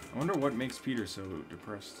 I wonder what makes Peter so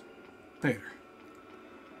depressed. Peter.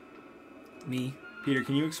 Me. Peter,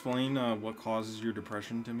 can you explain what causes your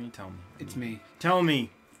depression to me? Tell me. It's me. Tell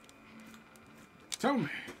me. Tell me.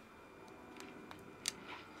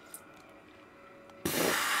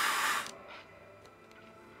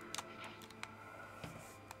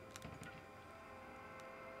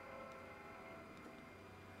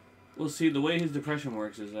 Well, see, the way his depression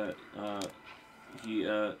works is that he,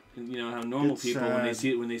 you know how normal It's people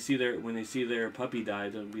sad. when they see their puppy die,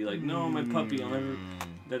 they'll be like, no, my puppy, I'll never.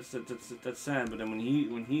 That's sad. But then when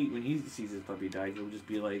he sees his puppy die, he'll just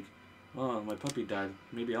be like, oh, my puppy died.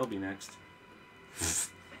 Maybe I'll be next.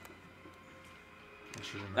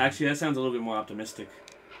 Actually, that sounds a little bit more optimistic.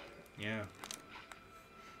 Yeah.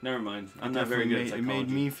 Never mind. I'm not very good at It psychology. made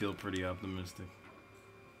me feel pretty optimistic.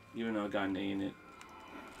 Even though I got an A in it.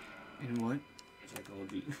 In what?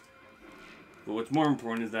 Psychology. But what's more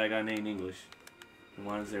important is that I got an A in English. And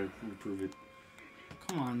why does there prove it?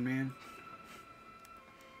 Come on, man.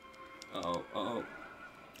 Uh-oh.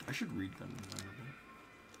 I should read them.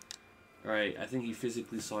 Alright, I think he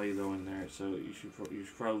physically saw you go in there, so you should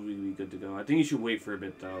probably be good to go. I think you should wait for a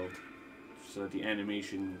bit, though, so that the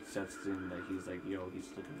animation sets in that he's like, yo, he's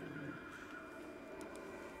looking at me.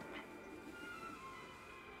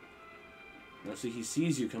 Now, see, he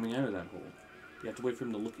sees you coming out of that hole. You have to wait for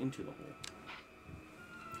him to look into the hole.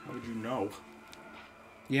 How would you know?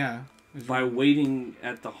 Yeah. By waiting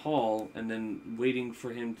at the hall, and then waiting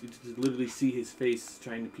for him to literally see his face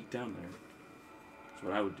trying to peek down there. That's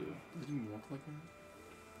what I would do. Does he walk like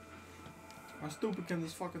that? How stupid can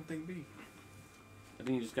this fucking thing be? I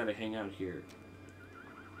think you just gotta hang out here.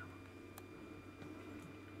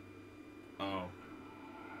 Oh.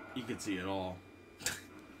 You could see it all.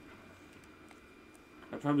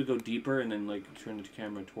 I'd probably go deeper and then, like, turn the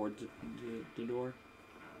camera towards the door.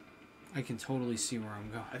 I can totally see where I'm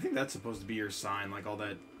going. I think that's supposed to be your sign, like all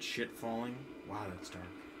that shit falling. Wow, that's dark.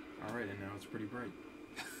 Alright, and now it's pretty bright.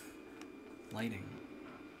 Lighting.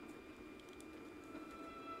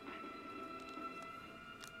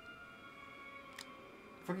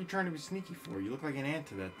 The fuck are you trying to be sneaky for? You look like an ant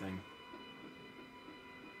to that thing.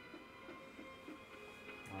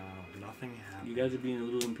 Wow, nothing happened. You guys are being a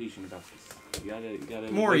little impatient about this. You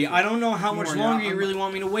gotta. Maury, I don't know how much Maury, longer you I'm- really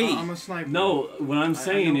want me to wait. I'm a sniper. No, what I'm I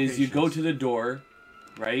saying know is you go patience. to the door,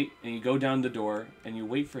 right? And you go down the door and you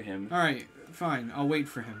wait for him. Alright, fine. I'll wait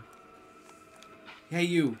for him. Hey,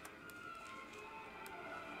 you.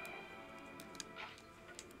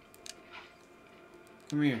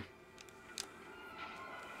 Come here.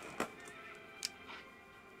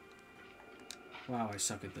 Wow, I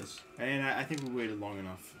suck at this. And I think we waited long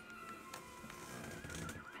enough.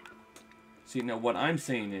 See, now what I'm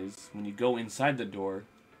saying is when you go inside the door,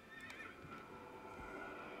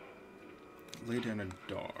 Lay down and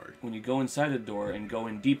die. when you go inside the door and go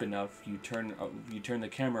in deep enough, you turn the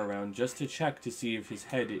camera around just to check to see if his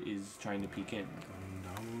head is trying to peek in.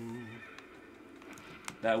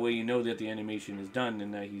 That way you know that the animation is done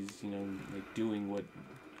and that he's, you know, like doing what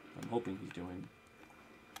I'm hoping he's doing.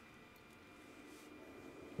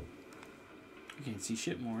 You can't see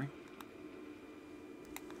shit, Maury.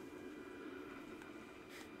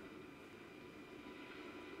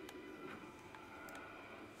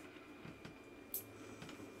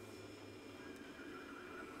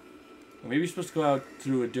 Or maybe you're supposed to go out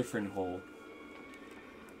through a different hole.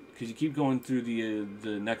 Because you keep going through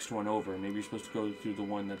the next one over. Maybe you're supposed to go through the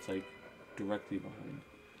one that's like directly behind.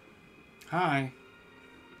 Hi.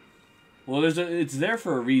 Well, it's there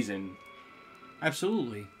for a reason.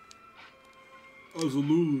 Absolutely.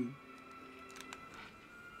 Absolutely.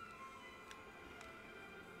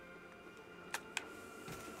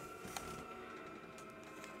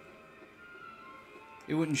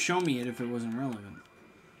 It wouldn't show me it if it wasn't relevant.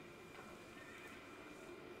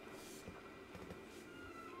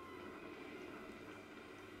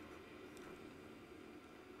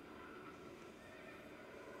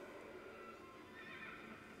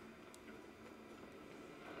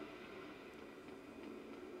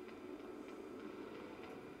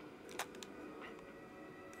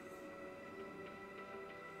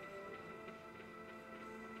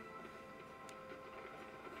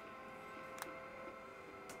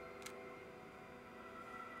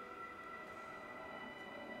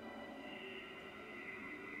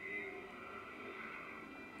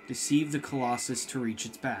 Deceive the Colossus to reach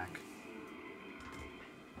its back.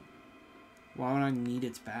 Why would I need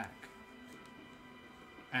its back?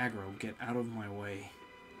 Aggro, get out of my way.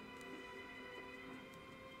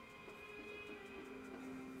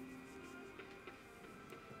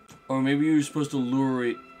 Or maybe you're supposed to lure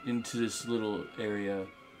it into this little area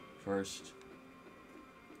first.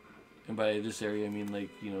 And by this area, I mean, like,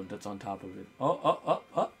 you know, that's on top of it. Oh.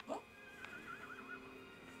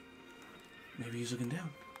 Maybe he's looking down.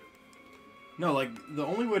 No, like, the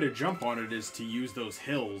only way to jump on it is to use those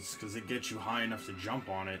hills, because it gets you high enough to jump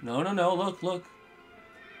on it. No, look.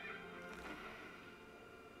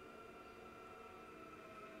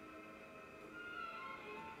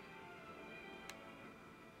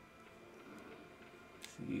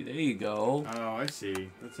 See, there you go. Oh, I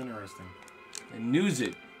see. That's interesting. And news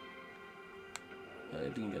it. I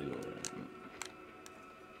think you gotta go over there.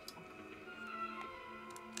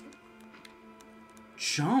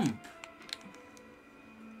 Jump!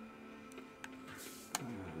 Oh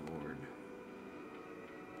my lord.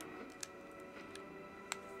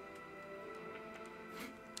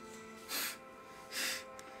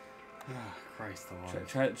 Christ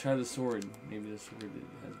alive. Try the sword. Maybe the sword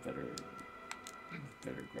has better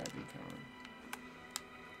grabbing power.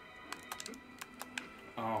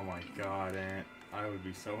 Oh my god, Ant. I would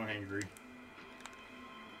be so angry.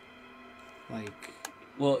 Like...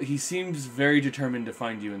 Well, he seems very determined to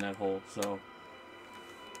find you in that hole, so...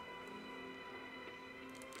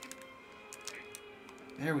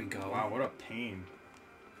 There we go. Wow, what a pain.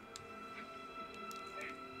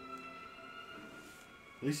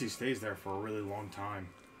 At least he stays there for a really long time.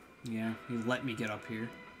 Yeah, he let me get up here.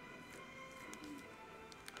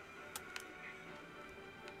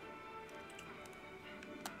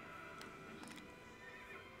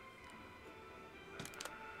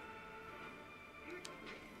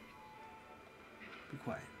 Be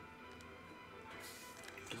quiet.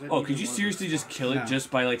 Oh, could you seriously just kill it Yeah.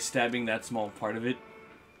 just by, like, stabbing that small part of it?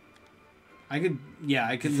 I could For,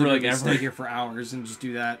 literally like, stay ever? here for hours and just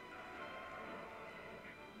do that.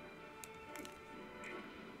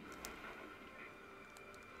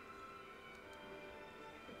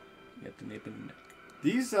 You have to nip in the neck.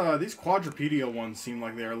 These quadrupedia ones seem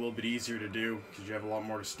like they're a little bit easier to do, because you have a lot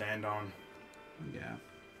more to stand on. Yeah.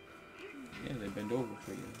 Yeah, they bend over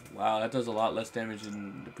for you. Wow, that does a lot less damage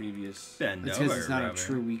than the previous. Bend That's because it's not a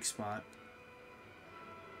true weak spot.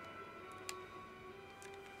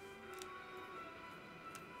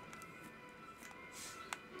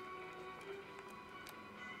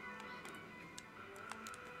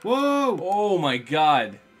 Whoa! Oh my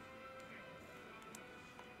god.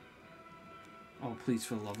 Oh, please,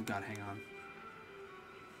 for the love of God, hang on.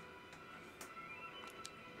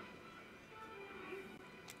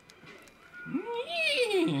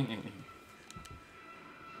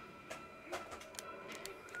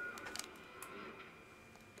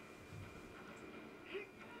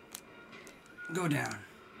 Go down.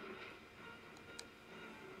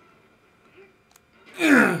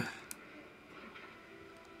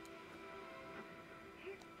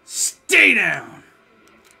 Stay down.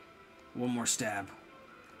 One more stab.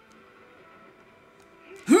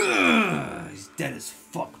 He's dead as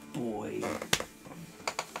fuck, boy.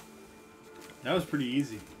 That was pretty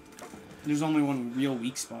easy. There's only one real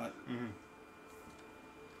weak spot.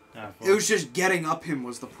 Ah, It was just getting up him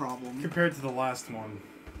was the problem. compared to the last one.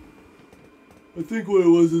 I think what it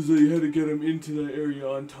was is that you had to get him into that area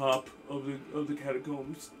on top of the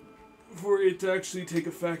catacombs for it to actually take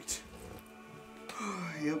effect.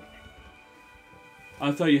 Yep.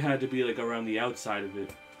 I thought you had to be like around the outside of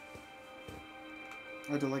it.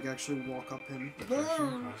 I had to like actually walk up him. Causes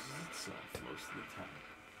itself most of the time.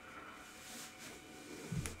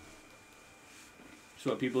 So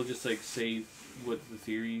what, people just like say what the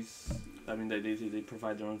theories. I mean, they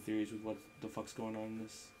provide their own theories with what the fuck's going on in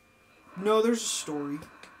this. No, there's a story.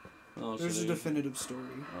 Oh, There's so a definitive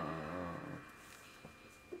story.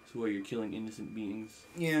 So what, you're killing innocent beings?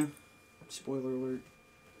 Yeah. Spoiler alert.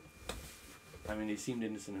 I mean, they seemed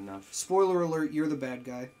innocent enough. Spoiler alert, you're the bad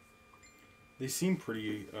guy. They seem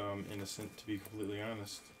pretty innocent, to be completely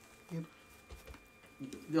honest. Yep.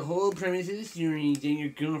 The whole premise of the series is that your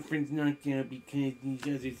girlfriend's knocked out because these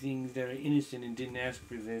other things that are innocent and didn't ask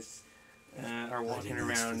for this are walking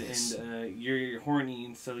around, and you're horny,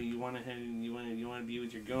 and so you want to be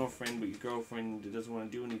with your girlfriend, but your girlfriend doesn't want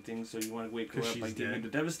to do anything, so you want to wake her 'Cause up by she's giving her dead.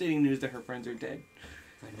 the devastating news that her friends are dead,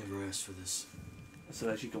 I never asked for this. so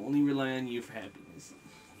that she can only rely on you for happiness. I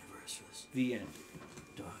never asked for this. The end.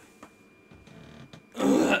 Die.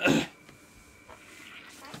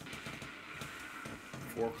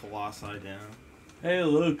 4 colossi down. Hey,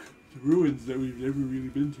 look, ruins that we've never really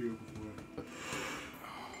been to before.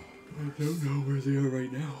 I don't know where they are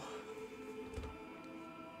right now.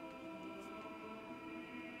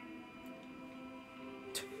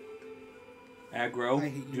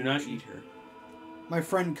 Aggro, do not eat her. My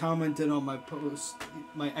friend commented on my post,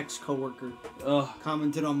 my ex-coworker Ugh.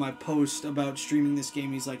 commented on my post about streaming this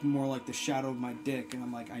game. He's like, more like the shadow of my dick. And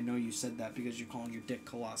I'm like, I know you said that because you're calling your dick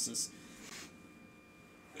Colossus.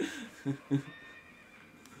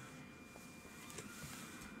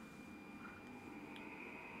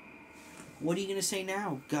 What are you going to say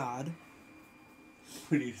now, God?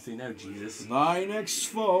 What do you say now, Jesus? Thy next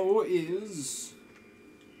foe is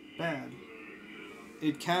bad.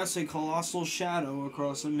 It casts a colossal shadow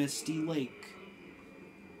across a misty lake.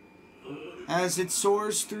 As it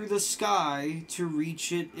soars through the sky, to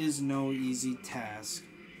reach it is no easy task.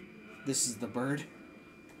 This is the bird.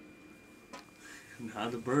 Nah,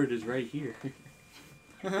 the bird is right here.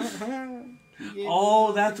 Yeah.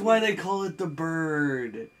 Oh, that's why they call it the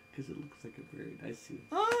bird. Because it looks like a bird. I see.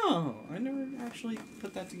 Oh, I never actually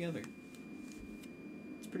put that together.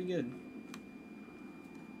 It's pretty good.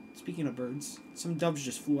 Speaking of birds, some doves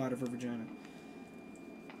just flew out of her vagina.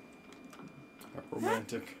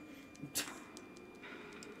 Romantic.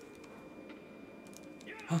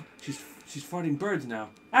 Huh? She's farting birds now.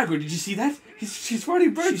 Aggro, did you see that? She's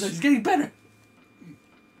farting birds. She's getting better.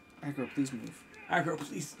 Aggro, please move. Aggro,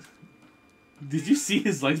 please. Did you see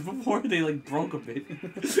his legs before? They like broke a bit.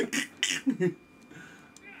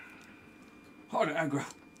 Harder, Aggro.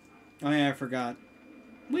 Oh yeah, I forgot.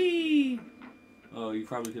 Whee! Oh, you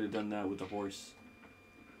probably could have done that with the horse.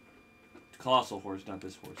 Colossal horse, not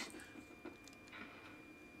this horse.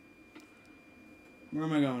 Where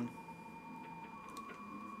am I going?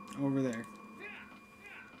 Over there.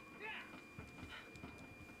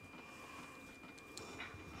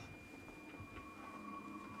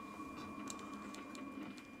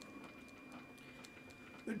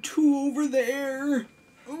 The two over there!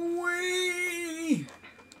 Away!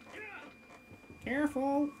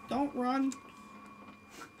 Careful! Don't run!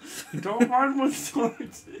 Don't run with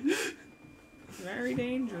swords. Very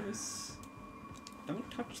dangerous. Don't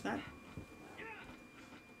touch that.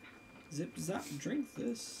 Zip zap, drink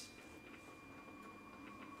this.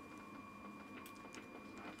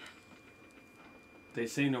 They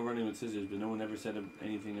say no running with scissors, but no one ever said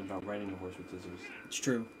anything about riding a horse with scissors. It's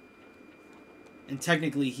true. And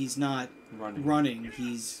technically, he's not running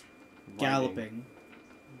he's galloping.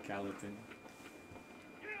 Galloping.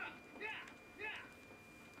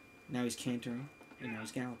 Now he's cantering, and now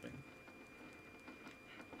he's galloping.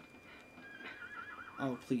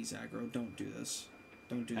 Oh, please, Aggro, don't do this.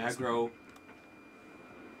 Don't do this. Aggro.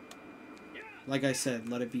 Like I said,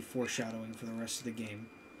 let it be foreshadowing for the rest of the game.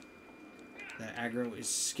 That Aggro is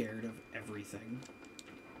scared of everything.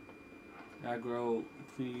 Aggro,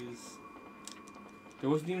 please. There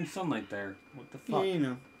wasn't even sunlight there. What the fuck? Yeah, you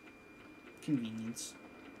know. Convenience.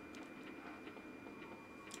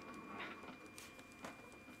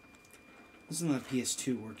 Isn't that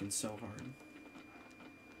PS2 working so hard?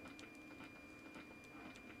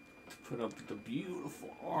 To put up the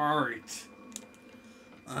beautiful art.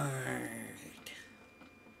 Art.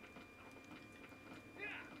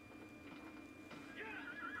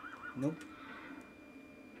 Nope.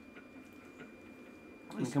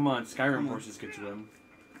 I mean, come on, Skyrim horses could swim.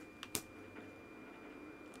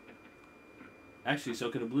 Actually, so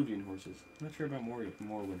could Oblivion horses. I'm not sure about Morrowind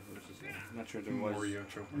horses. Though. I'm not sure there was.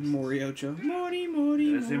 Moriocho. Mori.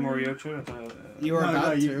 Did I say Moriocho? I thought, You were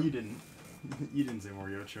about to. You didn't. You didn't say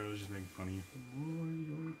Moriocho. I was just making fun of you.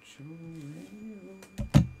 Moriocho.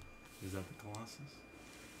 Is that the Colossus?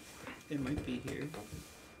 It might be here.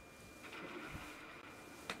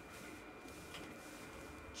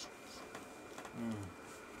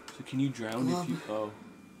 So can you drown if you... Oh.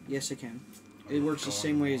 Yes, it can. It works the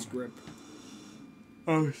same way as grip.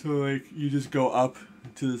 Oh, so like you just go up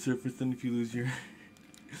to the surface then if you lose your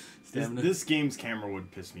stamina? This game's camera would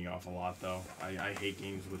piss me off a lot, though. I hate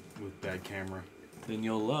games with bad camera. Then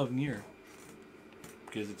you'll love Nier.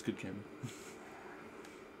 Because it's good camera.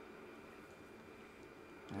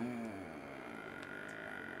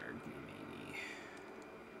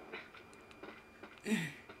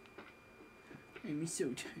 I'm so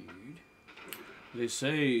tired. They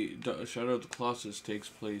say Shadow of the Colossus takes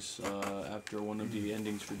place after one of the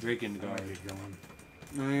endings for Drakengard. Get going.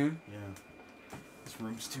 Oh, yeah? Yeah. This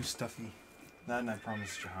room's too stuffy. That and I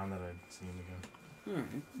promised Jahan that I'd see him again.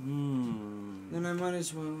 Alright. Then I might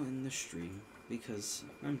as well end the stream, because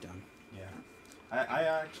I'm done. Yeah. I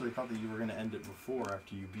actually thought that you were going to end it before,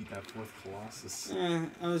 after you beat that fourth Colossus.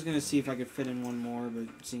 I was going to see if I could fit in one more, but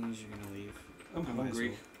seeing as you're going to leave, I'm I might as hungry.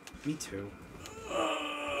 well. Me too.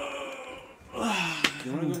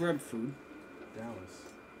 You want to go grab food? Dallas.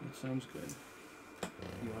 That sounds good.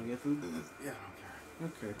 You want to get food? Yeah, I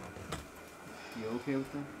don't care. Okay. You okay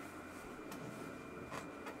with that?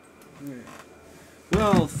 Alright.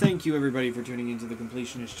 Well, thank you everybody for tuning into the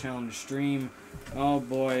Completionist Challenge stream. Oh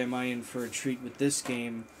boy, am I in for a treat with this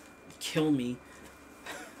game. Kill me.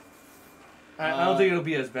 I don't think it'll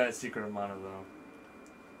be as bad as Secret of Mana, though.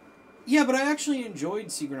 Yeah, but I actually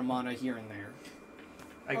enjoyed Secret of Mana here and there.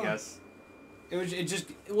 I guess.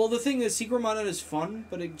 Well, the thing is, Secret of Mana is fun,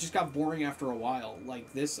 but it just got boring after a while.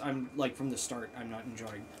 Like this, I'm like from the start, I'm not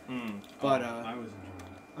enjoying. But I was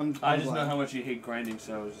enjoying it. I just know how much you hate grinding,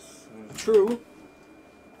 so it's True.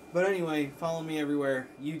 But anyway, follow me everywhere.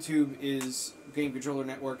 YouTube is Game Controller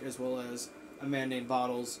Network, as well as a man named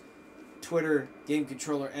Bottles. Twitter, Game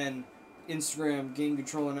Controller N. Instagram, Game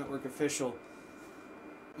Controller Network Official.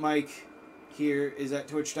 Mike here is at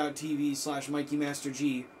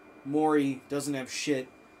twitch.tv/MikeyMasterG. Maury doesn't have shit.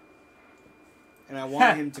 And I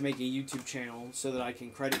want him to make a YouTube channel so that I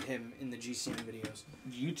can credit him in the GCN videos.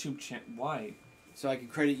 YouTube channel. Why? So I can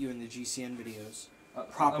credit you in the GCN videos.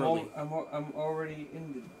 Properly. I'm already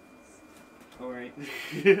in the... Alright.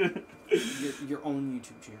 your own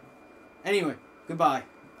YouTube channel. Anyway, goodbye.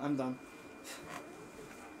 I'm done.